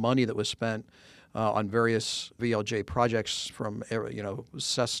amount of money that was spent on various VLJ projects from,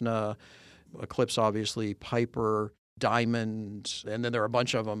 Cessna, Eclipse, obviously, Piper, Diamond, and then there are a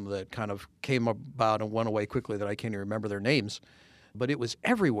bunch of them that kind of came about and went away quickly that I can't even remember their names. But it was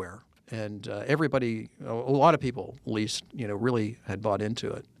everywhere, and everybody, a lot of people at least, really had bought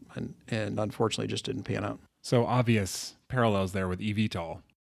into it, and unfortunately just didn't pan out. So obvious parallels there with eVTOL.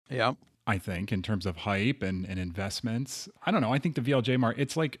 Yeah. I think, in terms of hype and investments. I don't know. I think the VLJ market,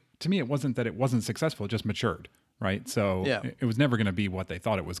 it's like, to me, it wasn't that it wasn't successful, it just matured. Right. So yeah. It was never going to be what they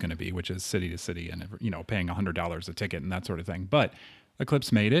thought it was going to be, which is city to city and, paying $100 a ticket and that sort of thing. But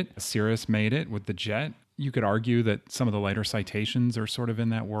Eclipse made it. Cirrus made it with the jet. You could argue that some of the later Citations are sort of in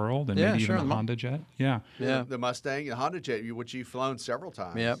that world, and maybe even the Honda jet. Yeah. Yeah. The Mustang, the Honda jet, which you've flown several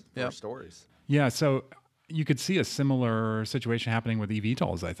times for stories. Yeah. So you could see a similar situation happening with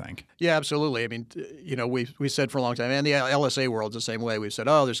eVTOLs, I think. Yeah, absolutely. I mean, we said for a long time, and the LSA world's the same way. We've said,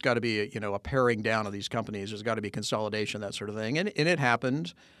 there's got to be, a paring down of these companies. There's got to be consolidation, that sort of thing. And it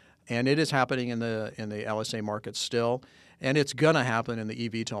happened. And it is happening in the LSA market still. And it's going to happen in the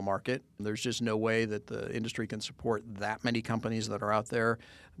eVTOL market. There's just no way that the industry can support that many companies that are out there.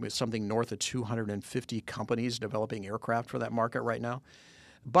 With something north of 250 companies developing aircraft for that market right now.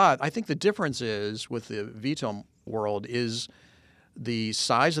 But I think the difference is with the VTOL world is the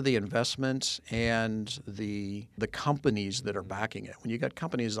size of the investment and the companies that are backing it. When you got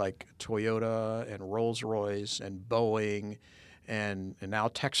companies like Toyota and Rolls-Royce and Boeing and now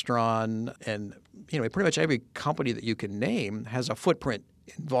Textron and pretty much every company that you can name has a footprint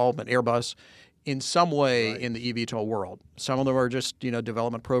involvement, Airbus, in some way in the eVTOL world. Some of them are just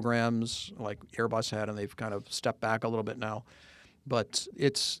development programs like Airbus had, and they've kind of stepped back a little bit now. But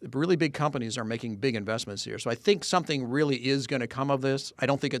it's really big companies are making big investments here. So I think something really is going to come of this. I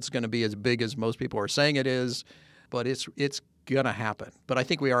don't think it's going to be as big as most people are saying it is, but it's going to happen. But I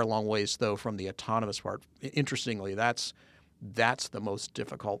think we are a long ways, though, from the autonomous part. Interestingly, that's the most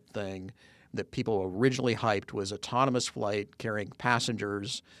difficult thing that people originally hyped was autonomous flight carrying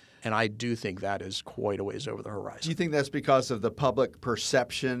passengers. And I do think that is quite a ways over the horizon. Do you think that's because of the public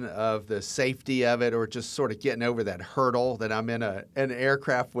perception of the safety of it, or just sort of getting over that hurdle that I'm in an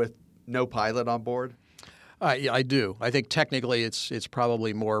aircraft with no pilot on board? Yeah, I do. I think technically it's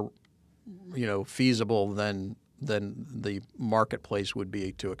probably more feasible than the marketplace would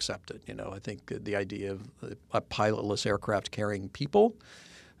be to accept it. I think the idea of a pilotless aircraft carrying people,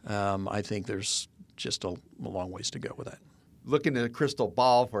 I think there's just a long ways to go with that. Look into the crystal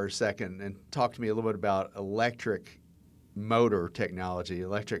ball for a second and talk to me a little bit about electric motor technology,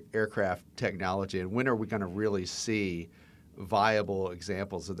 electric aircraft technology, and when are we going to really see viable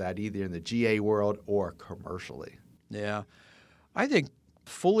examples of that, either in the GA world or commercially? Yeah. I think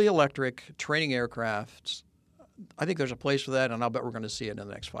fully electric training aircraft, I think there's a place for that, and I'll bet we're going to see it in the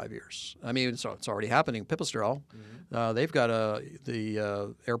next 5 years. I mean, it's already happening. Pipistrel, they've got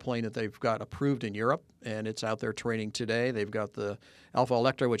the airplane that they've got approved in Europe, and it's out there training today. They've got the Alpha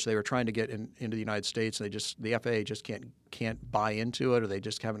Electra, which they were trying to get into the United States, and the FAA just can't buy into it, or they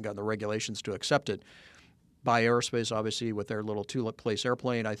just haven't gotten the regulations to accept it. Bio Aerospace, obviously, with their little two-place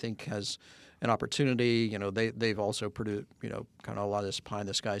airplane, I think has an opportunity. They've also produced, kind of a lot of this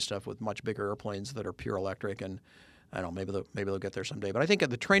pie-in-the-sky stuff with much bigger airplanes that are pure electric, and I don't know, maybe they'll get there someday. But I think at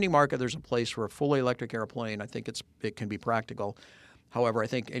the training market, there's a place for a fully electric airplane. I think it can be practical. However, I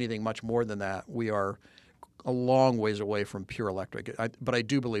think anything much more than that, we are a long ways away from pure electric. But I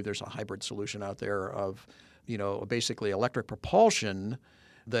do believe there's a hybrid solution out there of, basically electric propulsion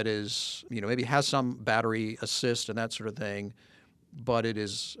that is, maybe has some battery assist and that sort of thing, but it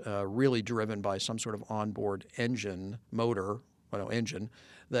is really driven by some sort of onboard engine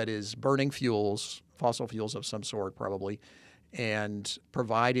that is burning fuels, fossil fuels of some sort probably, and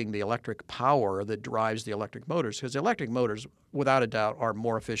providing the electric power that drives the electric motors. Because the electric motors, without a doubt, are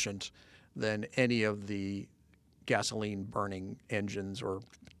more efficient than any of the gasoline-burning engines or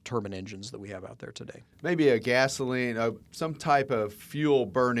turbine engines that we have out there today. Maybe a gasoline, some type of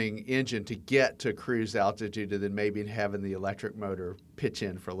fuel-burning engine to get to cruise altitude, and then maybe having the electric motor pitch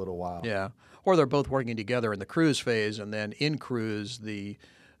in for a little while. Yeah, or they're both working together in the cruise phase, and then in cruise, the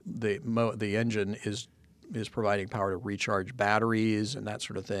engine is providing power to recharge batteries and that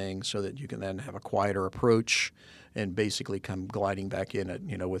sort of thing, so that you can then have a quieter approach and basically come gliding back in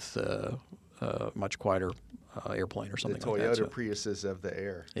at with a much quieter airplane or something like that. The Toyota Priuses of the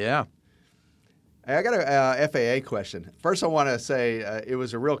air. Yeah. I got a FAA question. First, I want to say it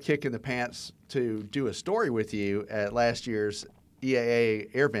was a real kick in the pants to do a story with you at last year's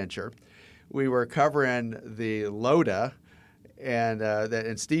EAA AirVenture. We were covering the LODA,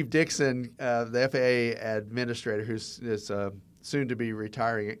 and Steve Dixon, the FAA administrator, who's soon to be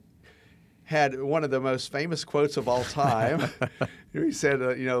retiring, had one of the most famous quotes of all time. He said,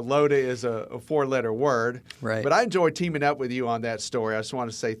 LODA is a four-letter word. Right. But I enjoyed teaming up with you on that story. I just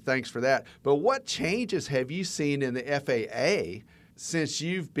want to say thanks for that. But what changes have you seen in the FAA since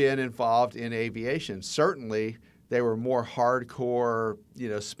you've been involved in aviation? Certainly, they were more hardcore,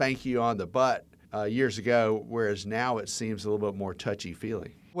 spank you on the butt years ago, whereas now it seems a little bit more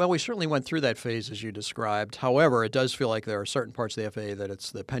touchy-feely. Well, we certainly went through that phase as you described. However, it does feel like there are certain parts of the FAA that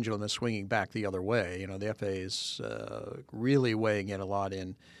it's the pendulum is swinging back the other way. The FAA is really weighing in a lot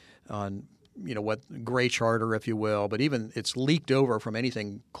on what gray charter, if you will, but even it's leaked over from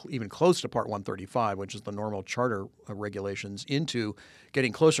anything even close to Part 135, which is the normal charter regulations, into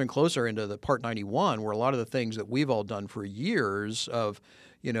getting closer and closer into the Part 91, where a lot of the things that we've all done for years of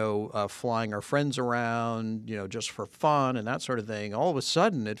flying our friends around, just for fun and that sort of thing. All of a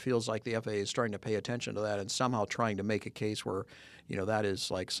sudden, it feels like the FAA is starting to pay attention to that and somehow trying to make a case where, that is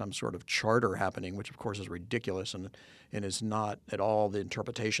like some sort of charter happening, which of course is ridiculous and is not at all the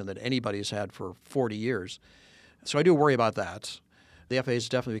interpretation that anybody's had for 40 years. So I do worry about that. The FAA has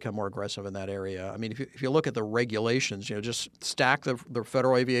definitely become more aggressive in that area. I mean, if you look at the regulations, just stack the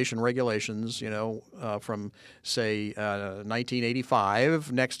Federal Aviation regulations, from, say,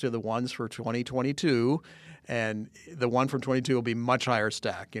 1985 next to the ones for 2022, and the one from 22 will be much higher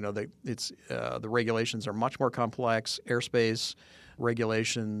stack. The regulations are much more complex. Airspace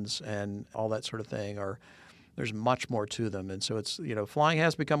regulations and all that sort of thing there's much more to them, and so it's flying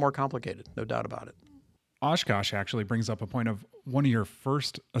has become more complicated, no doubt about it. Oshkosh actually brings up a point of one of your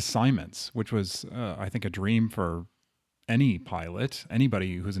first assignments, which was, I think, a dream for any pilot,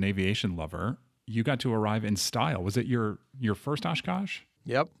 anybody who's an aviation lover. You got to arrive in style. Was it your first Oshkosh?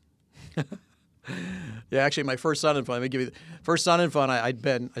 Yep. Yeah, actually, my first Sun and Fun. Let me give you the first Sun and Fun. I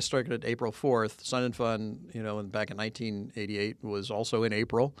started at April 4th. Sun and Fun, back in 1988 was also in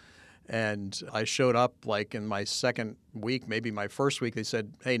April. And I showed up like in my second week, maybe my first week. They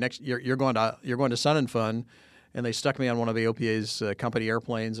said, "Hey, next you're going to Sun and Fun," and they stuck me on one of AOPA's company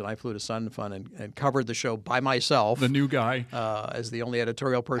airplanes, and I flew to Sun and Fun and covered the show by myself, the new guy, as the only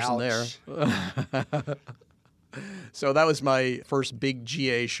editorial person Ouch. there. So that was my first big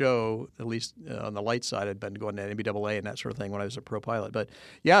GA show, at least on the light side. I'd been going to NBAA and that sort of thing when I was a pro pilot. But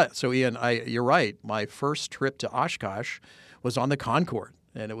yeah, so Ian, you're right. My first trip to Oshkosh was on the Concorde.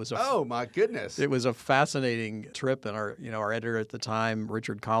 And it was oh my goodness! It was a fascinating trip, and our editor at the time,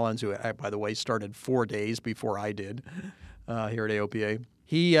 Richard Collins, who by the way started 4 days before I did here at AOPA.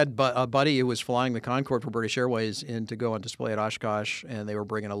 He had a buddy who was flying the Concorde for British Airways in to go on display at Oshkosh, and they were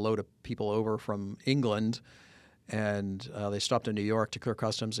bringing a load of people over from England, and they stopped in New York to clear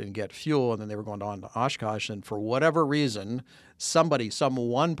customs and get fuel, and then they were going on to Oshkosh, and for whatever reason,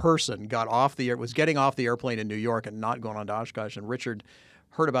 one person was getting off the airplane in New York and not going on to Oshkosh, and Richard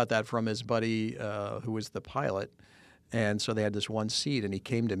heard about that from his buddy who was the pilot, and so they had this one seat, and he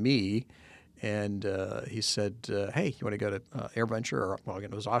came to me, and he said, "Hey, you want to go to AirVenture?"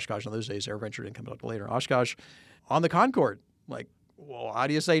 It was Oshkosh in those days. AirVenture didn't come up later. Oshkosh on the Concorde. Like, well, how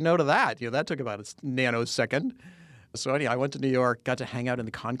do you say no to that? That took about a nanosecond. So anyway, I went to New York, got to hang out in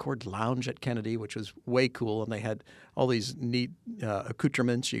the Concorde Lounge at Kennedy, which was way cool, and they had all these neat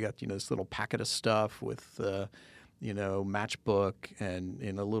accoutrements. You got this little packet of stuff with matchbook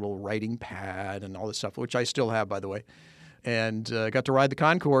and a little writing pad and all this stuff, which I still have, by the way. And got to ride the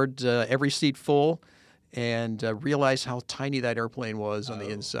Concorde, every seat full, and realized how tiny that airplane was on the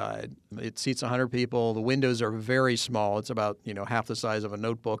inside. It seats 100 people. The windows are very small. It's about half the size of a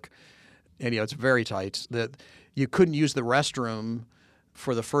notebook, and it's very tight. That you couldn't use the restroom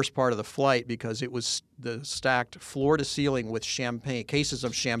for the first part of the flight because it was stacked floor to ceiling with cases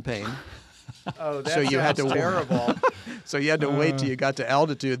of champagne. Oh, that so you had to terrible. So you had to wait till you got to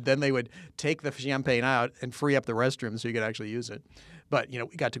altitude. Then they would take the champagne out and free up the restroom so you could actually use it. But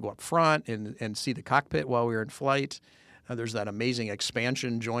we got to go up front and see the cockpit while we were in flight. There's that amazing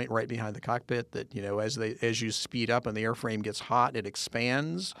expansion joint right behind the cockpit that as you speed up and the airframe gets hot, it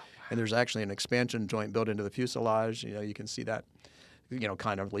expands. And there's actually an expansion joint built into the fuselage. You can see that.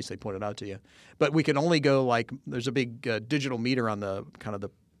 Kind of, at least they pointed out to you. But we can only go there's a big digital meter on the kind of the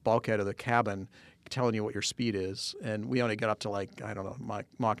bulkhead of the cabin telling you what your speed is, and we only got up to Mach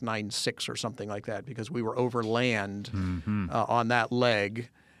 9.6 or something like that because we were over land on that leg,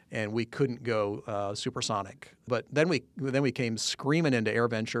 and we couldn't go supersonic. But then we came screaming into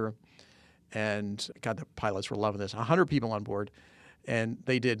AirVenture, and God, the pilots were loving this. 100 people on board, and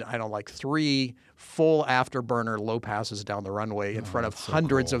they did 3 full afterburner low passes down the runway in front of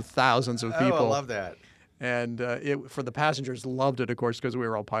hundreds of thousands of people. Oh, I love that. And for the passengers, loved it, of course, because we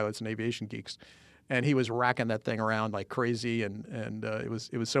were all pilots and aviation geeks. And he was racking that thing around like crazy, and it was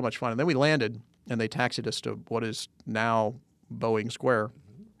so much fun. And then we landed, and they taxied us to what is now Boeing Square.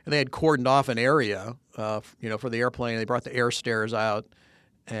 And they had cordoned off an area, for the airplane. They brought the air stairs out,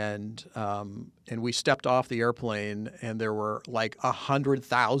 and we stepped off the airplane, and there were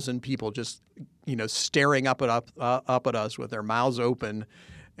 100,000 people just staring up at us with their mouths open.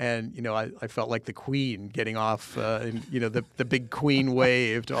 And, I felt like the Queen getting off, and, the big Queen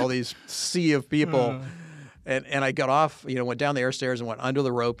wave to all these sea of people. And I got off, went down the air stairs and went under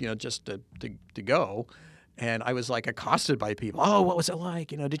the rope, just to go. And I was accosted by people. Oh, what was it like?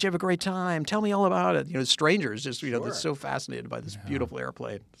 Did you have a great time? Tell me all about it. Strangers just, they're so fascinated by this beautiful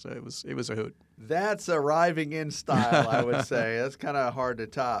airplane. So it was a hoot. That's arriving in style, I would say. That's kind of hard to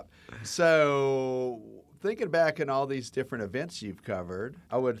top. So Thinking back on all these different events you've covered,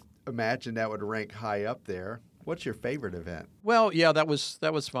 I would imagine that would rank high up there. What's your favorite event? Well, yeah, that was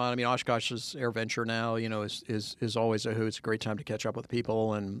fun. I mean, Oshkosh's AirVenture now, is always a hoot. It's a great time to catch up with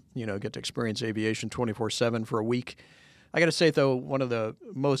people and, get to experience aviation 24/7 for a week. I got to say, though, one of the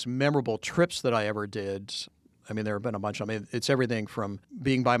most memorable trips that I ever did, I mean, there have been a bunch. I mean, it's everything from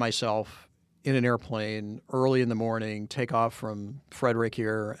being by myself in an airplane early in the morning, take off from Frederick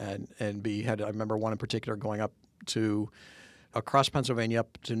here, and I remember one in particular going up to across Pennsylvania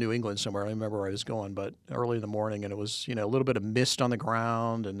up to New England somewhere. I don't remember where I was going, but early in the morning, and it was a little bit of mist on the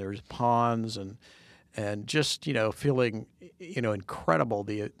ground, and there's ponds, and just feeling incredible,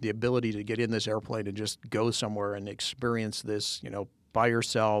 the ability to get in this airplane and just go somewhere and experience this by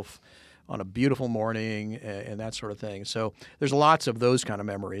yourself on a beautiful morning and that sort of thing. So there's lots of those kind of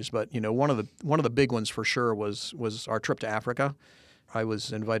memories, but one of the big ones for sure was our trip to Africa. I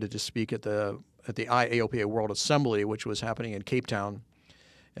was invited to speak at the AOPA World Assembly, which was happening in Cape Town.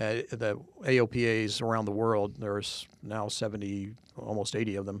 The AOPAs around the world, there's now 70, almost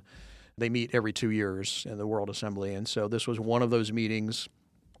 80 of them. They meet every 2 years in the World Assembly, and so this was one of those meetings,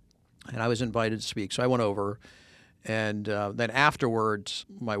 and I was invited to speak. So I went over, and then afterwards,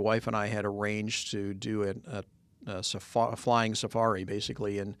 my wife and I had arranged to do a flying safari,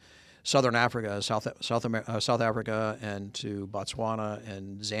 basically in Southern Africa, South Africa, and to Botswana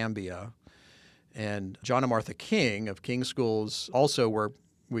and Zambia. And John and Martha King of King Schools also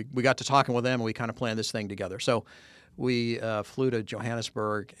we got to talking with them, and we kind of planned this thing together. So we flew to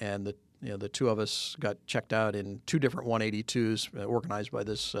Johannesburg, and the two of us got checked out in 2 different 182s organized by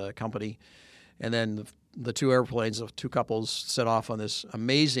this company. And then the 2 airplanes of 2 couples set off on this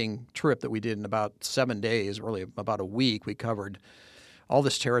amazing trip that we did in about 7 days, really about a week. We covered all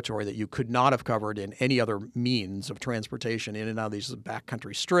this territory that you could not have covered in any other means of transportation, in and out of these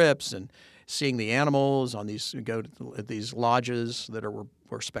backcountry strips, and seeing the animals on these these lodges that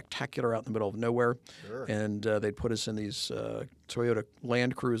were spectacular out in the middle of nowhere. Sure. And they'd put us in these Toyota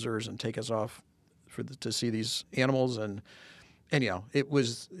Land Cruisers and take us off to see these animals. And it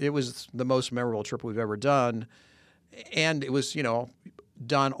was the most memorable trip we've ever done, and it was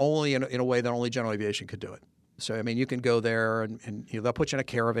done only in a way that only general aviation could do it. So I mean, you can go there and they'll put you in a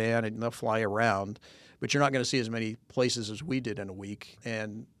caravan and they'll fly around, but you're not going to see as many places as we did in a week.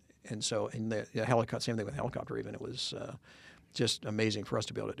 And so in the helicopter, same thing with helicopter. Even it was just amazing for us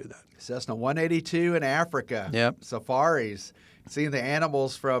to be able to do that. Cessna 182 in Africa. Yep. Safaris. Seeing the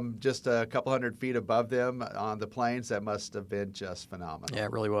animals from just a couple hundred feet above them on the planes, that must have been just phenomenal. Yeah,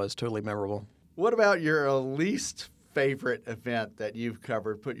 it really was. Totally memorable. What about your least favorite event that you've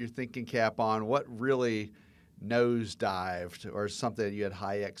covered? Put your thinking cap on. What really nosedived, or something that you had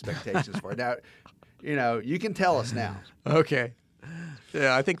high expectations for? Now, you can tell us now. Okay.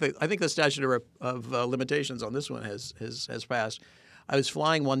 Yeah, I think the statute of limitations on this one has passed. I was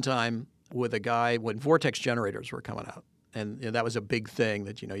flying one time with a guy when vortex generators were coming out, and that was a big thing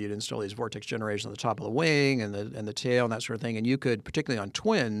that you'd install these vortex generators on the top of the wing and the tail and that sort of thing, and you could, particularly on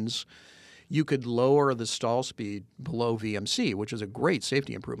twins, you could lower the stall speed below VMC, which is a great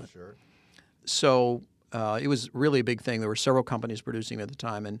safety improvement. Sure. So it was really a big thing. There were several companies producing it at the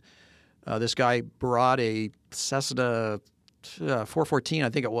time, and this guy brought a Cessna 414, I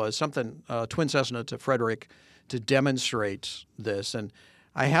think it was, twin Cessna to Frederick to demonstrate this. And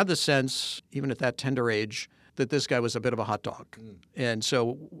I had the sense, even at that tender age, that this guy was a bit of a hot dog. And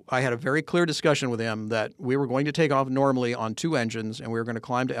so I had a very clear discussion with him that we were going to take off normally on 2 engines, and we were going to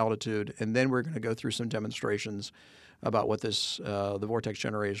climb to altitude, and then we were going to go through some demonstrations about what the vortex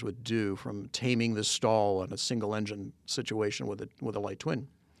generators would do from taming the stall in a single engine situation with a light twin.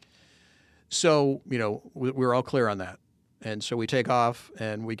 So, we were all clear on that. And so we take off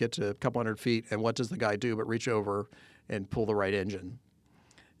and we get to a couple hundred feet, and what does the guy do but reach over and pull the right engine?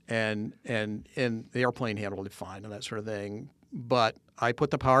 And the airplane handled it fine and that sort of thing. But I put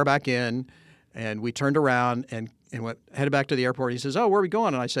the power back in, and we turned around and headed back to the airport. He says, "Oh, where are we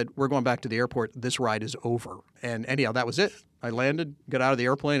going?" And I said, "We're going back to the airport. This ride is over." And anyhow, that was it. I landed, got out of the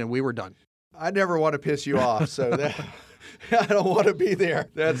airplane, and we were done. I never want to piss you off, so I don't want to be there.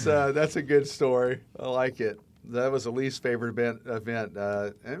 That's a good story. I like it. That was the least favorite event.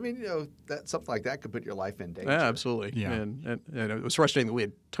 I mean, that something like that could put your life in danger. Yeah, absolutely. Yeah. And it was frustrating that we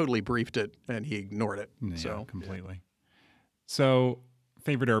had totally briefed it and he ignored it. Yeah, so completely. So,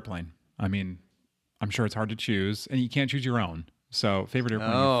 favorite airplane? I mean, I'm sure it's hard to choose, and you can't choose your own. So, favorite airplane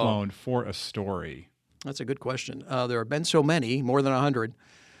you've flown for a story? That's a good question. There have been so many, more than 100.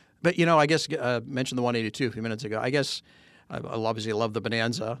 But, I guess I mentioned the 182 a few minutes ago. I guess I obviously love the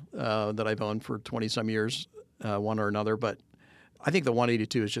Bonanza that I've owned for 20-some years, one or another. But I think the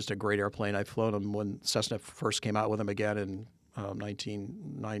 182 is just a great airplane. I've flown them when Cessna first came out with them again in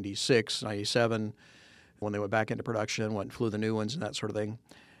 1996, 97, when they went back into production, went and flew the new ones and that sort of thing.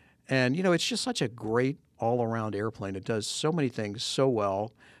 And, it's just such a great all-around airplane. It does so many things so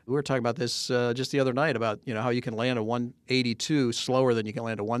well. We were talking about this just the other night about, how you can land a 182 slower than you can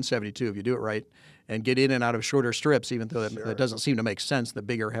land a 172 if you do it right and get in and out of shorter strips, even though that doesn't seem to make sense. The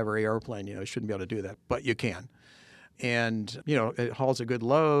bigger, heavier airplane, shouldn't be able to do that, but you can. And, it hauls a good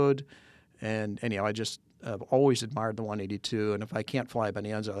load. And anyhow, I've always admired the 182. And if I can't fly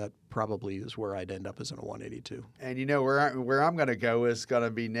Bonanza, that probably is where I'd end up as in a 182. And where I'm going to go is going to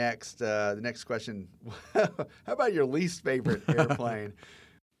be next. The next question, how about your least favorite airplane?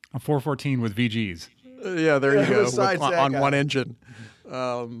 A 414 with VGs. Yeah, there you go, Besides that on guy. one engine.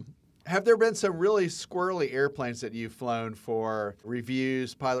 Have there been some really squirrely airplanes that you've flown for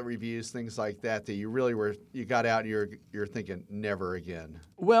reviews, pilot reviews, things like that you got out and you're thinking never again?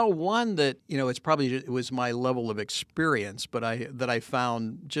 Well, one that it was my level of experience, but I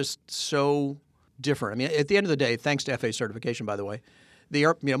found just so different. I mean, at the end of the day, thanks to FAA certification, by the way,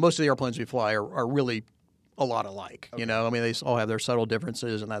 most of the airplanes we fly are really a lot alike. Okay. I mean, they all have their subtle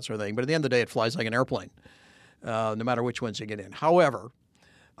differences and that sort of thing. But at the end of the day, it flies like an airplane, no matter which ones you get in. However,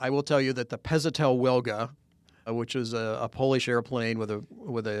 I will tell you that the Pesatel Wilga, which is a Polish airplane with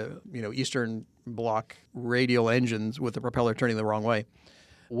a Eastern Bloc radial engines with the propeller turning the wrong way,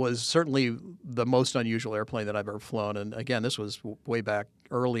 was certainly the most unusual airplane that I've ever flown. And again, this was way back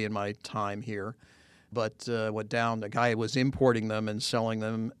early in my time here. But went down, a guy was importing them and selling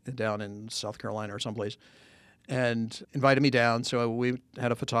them down in South Carolina or someplace, and invited me down. So we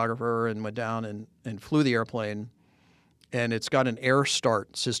had a photographer and went down and flew the airplane. And it's got an air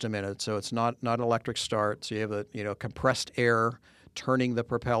start system in it, so it's not electric start. So you have compressed air turning the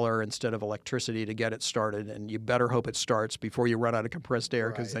propeller instead of electricity to get it started. And you better hope it starts before you run out of compressed air,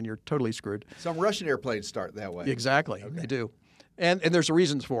 because then you're totally screwed. Some Russian airplanes start that way. Exactly, okay. They do. And there's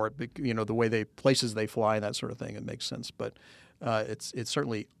reasons for it, the way places they fly and that sort of thing. It makes sense, but it's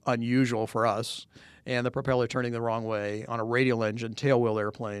certainly unusual for us. And the propeller turning the wrong way on a radial engine, tailwheel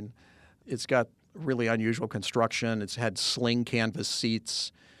airplane. It's got really unusual construction. It's had sling canvas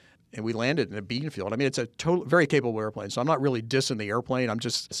seats, and we landed in a bean field. I mean, it's a very capable airplane, so I'm not really dissing the airplane. I'm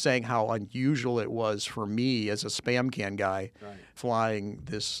just saying how unusual it was for me as a spam can guy flying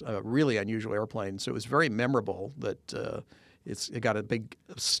this really unusual airplane. So it was very memorable that it got a big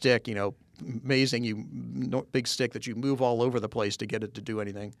stick, amazing big stick that you move all over the place to get it to do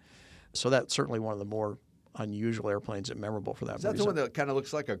anything. So that's certainly one of the more unusual airplanes and memorable for that reason. Is that the one that kind of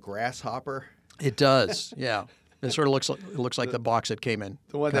looks like a grasshopper? It does, yeah. It sort of looks like the box it came in.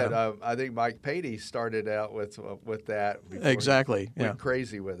 The one that I think Mike Patey started out with that. Exactly. Went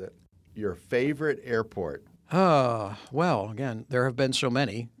crazy with it. Your favorite airport? Well, again, there have been so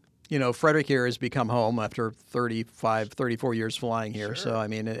many. Frederick here has become home after 34 years flying here. Sure. So, I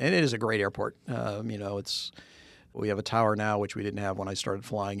mean, and it is a great airport. We have a tower now, which we didn't have when I started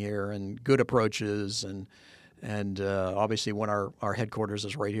flying here, and good approaches and obviously when our headquarters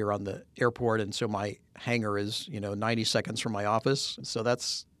is right here on the airport, and so my hangar is 90 seconds from my office, so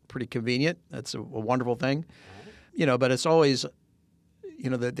that's pretty convenient. That's a wonderful thing, but it's always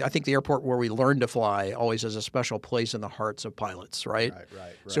I think the airport where we learn to fly always has a special place in the hearts of pilots, right?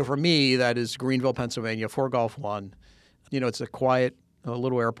 Right. So for me, that is Greenville, Pennsylvania, 4 Golf 1. It's a quiet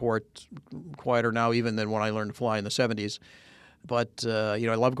little airport, quieter now even than when I learned to fly in the 70s. But,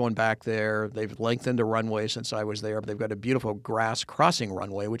 I love going back there. They've lengthened the runway since I was there. But they've got a beautiful grass crossing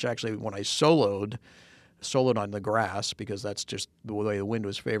runway, which actually when I soloed on the grass because that's just the way the wind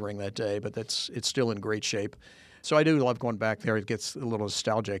was favoring that day. But it's still in great shape. So I do love going back there. It gets a little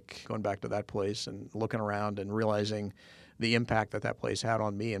nostalgic going back to that place and looking around and realizing the impact that place had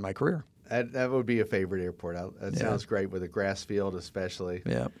on me in my career. That would be a favorite airport. That sounds great with a grass field especially.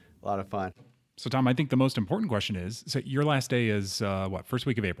 Yeah. A lot of fun. So, Tom, I think the most important question is, so your last day is first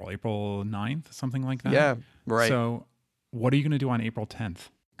week of April, April 9th, something like that? Yeah, right. So what are you going to do on April 10th?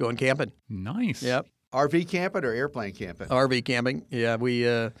 Going camping. Nice. Yep. RV camping or airplane camping? RV camping. Yeah, we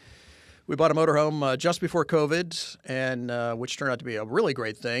bought a motorhome just before COVID, and which turned out to be a really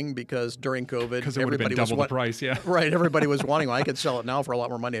great thing because during COVID, because it would have been double the price, yeah. Right, everybody was wanting one. I could sell it now for a lot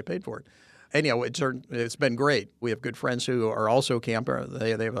more money I paid for it. Anyhow, it's been great. We have good friends who are also camper. They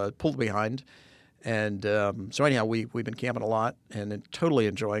have a pull behind. And so anyhow, we've been camping a lot and totally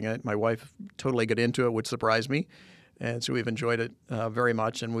enjoying it. My wife totally got into it, which surprised me. And so we've enjoyed it very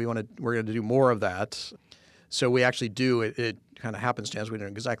much, and we're going to do more of that. So we actually do it kind of happenstance. We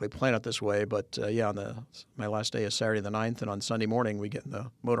didn't exactly plan it this way, but my last day is Saturday the 9th, and on Sunday morning we get in the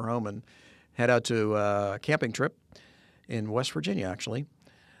motorhome and head out to a camping trip. in West Virginia, actually.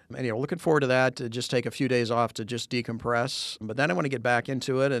 Anyway, looking forward to that, to just take a few days off to just decompress. But then I want to get back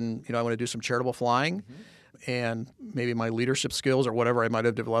into it, and I want to do some charitable flying. And maybe my leadership skills or whatever I might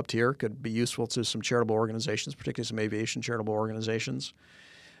have developed here could be useful to some charitable organizations, particularly some aviation charitable organizations.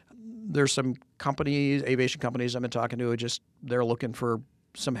 There's some companies, aviation companies I've been talking to, they're looking for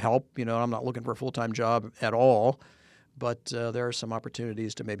some help. I'm not looking for a full-time job at all, but there are some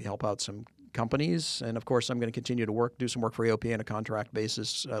opportunities to maybe help out some companies. And of course, I'm going to continue to do some work for AOPA on a contract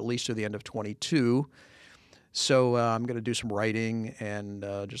basis, at least through the end of 22. So I'm going to do some writing and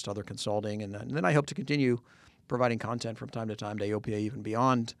just other consulting. And then I hope to continue providing content from time to time to AOPA, even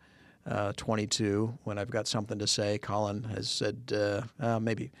beyond 22, when I've got something to say. Colin has said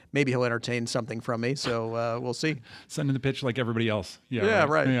maybe he'll entertain something from me. So we'll see. Sending the pitch like everybody else. Yeah,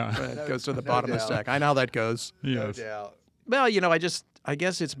 right. Yeah. It goes to the bottom of the stack. I know how that goes. Yes. No doubt. Well, I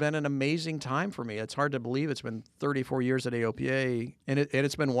guess it's been an amazing time for me. It's hard to believe it's been 34 years at AOPA, and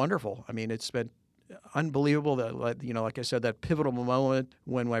it's been wonderful. I mean, it's been unbelievable that, like I said, that pivotal moment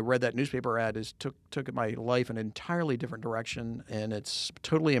when I read that newspaper ad took my life in an entirely different direction, and it's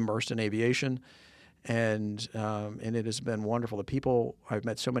totally immersed in aviation, and it has been wonderful. The people, I've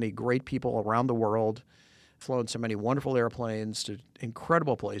met so many great people around the world, flown so many wonderful airplanes to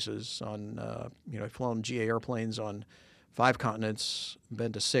incredible places. I've flown GA airplanes on 5 continents,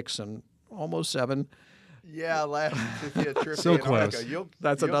 been to 6 and almost 7. Yeah, last trip So to Antarctica. close.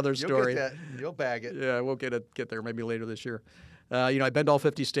 That's another story. You'll bag it. Yeah, we'll get there maybe later this year. I've been to all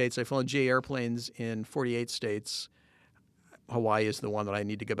 50 states. I've flown GA airplanes in 48 states. Hawaii is the one that I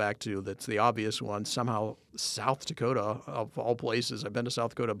need to go back to. That's the obvious one. Somehow South Dakota, of all places. I've been to South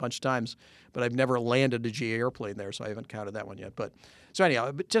Dakota a bunch of times, but I've never landed a GA airplane there, so I haven't counted that one yet. But so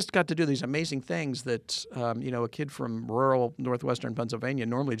anyhow, I just got to do these amazing things that a kid from rural northwestern Pennsylvania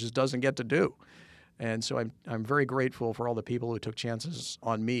normally just doesn't get to do. And so I'm very grateful for all the people who took chances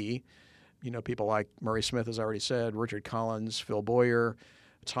on me. People like Murray Smith, as I already said, Richard Collins, Phil Boyer,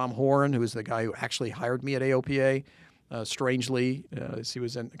 Tom Horn, who is the guy who actually hired me at AOPA. Strangely, he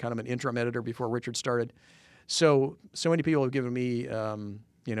was kind of an interim editor before Richard started. So many people have given me, a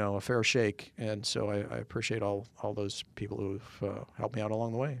fair shake, and so I appreciate all those people who've helped me out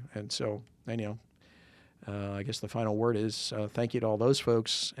along the way. And so, anyhow, I guess the final word is thank you to all those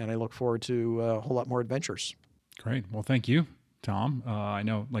folks, and I look forward to a whole lot more adventures. Great. Well, thank you, Tom. I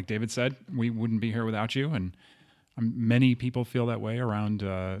know, like David said, we wouldn't be here without you, and many people feel that way around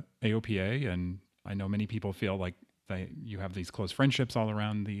AOPA, and I know many people feel like you have these close friendships all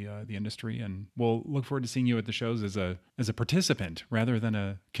around the industry, and we'll look forward to seeing you at the shows as a participant rather than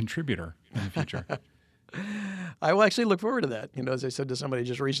a contributor in the future. I will actually look forward to that. As I said to somebody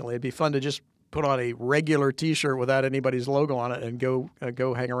just recently, it'd be fun to just put on a regular T-shirt without anybody's logo on it and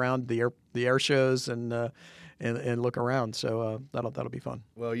go hang around the air shows and look around. So that'll be fun.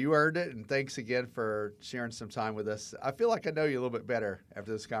 Well, you earned it, and thanks again for sharing some time with us. I feel like I know you a little bit better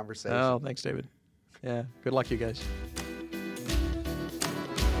after this conversation. Oh, thanks, David. Yeah, good luck, you guys.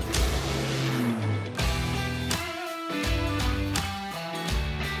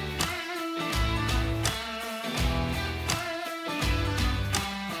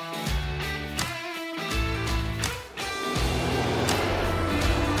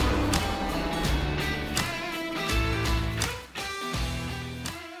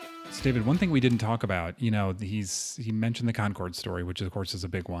 David, one thing we didn't talk about, he mentioned the Concorde story, which of course is a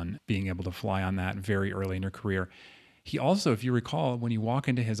big one, being able to fly on that very early in your career. He also, if you recall, when you walk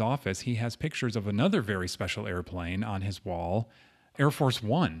into his office, he has pictures of another very special airplane on his wall, Air Force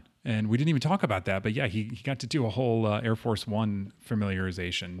One. And we didn't even talk about that, but yeah, he got to do a whole Air Force One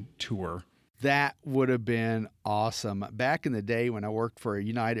familiarization tour. That would have been awesome. Back in the day when I worked for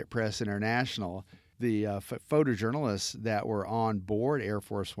United Press International, the photojournalists that were on board Air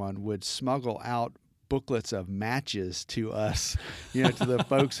Force One would smuggle out booklets of matches to us, to the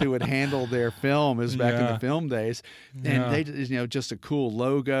folks who would handle their film. It was back in the film days. And they, just a cool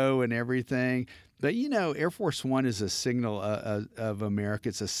logo and everything. But, Air Force One is a signal of America.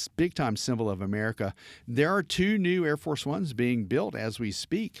 It's a big-time symbol of America. There are 2 new Air Force Ones being built as we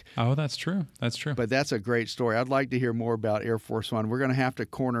speak. Oh, that's true. That's true. But that's a great story. I'd like to hear more about Air Force One. We're going to have to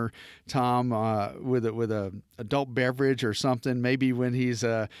corner Tom with a adult beverage or something. Maybe when he's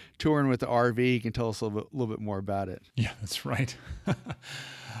touring with the RV, he can tell us a little bit more about it. Yeah, that's right.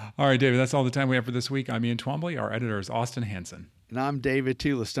 All right, David, that's all the time we have for this week. I'm Ian Twombly. Our editor is Austin Hanson. And I'm David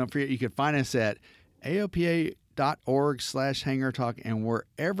Tulis. Don't forget, you can find us at aopa.org/Hangar Talk and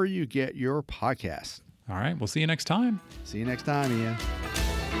wherever you get your podcasts. All right, we'll see you next time. See you next time, Ian.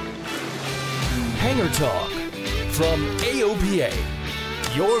 Hangar Talk from AOPA,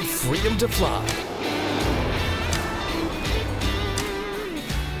 your freedom to fly.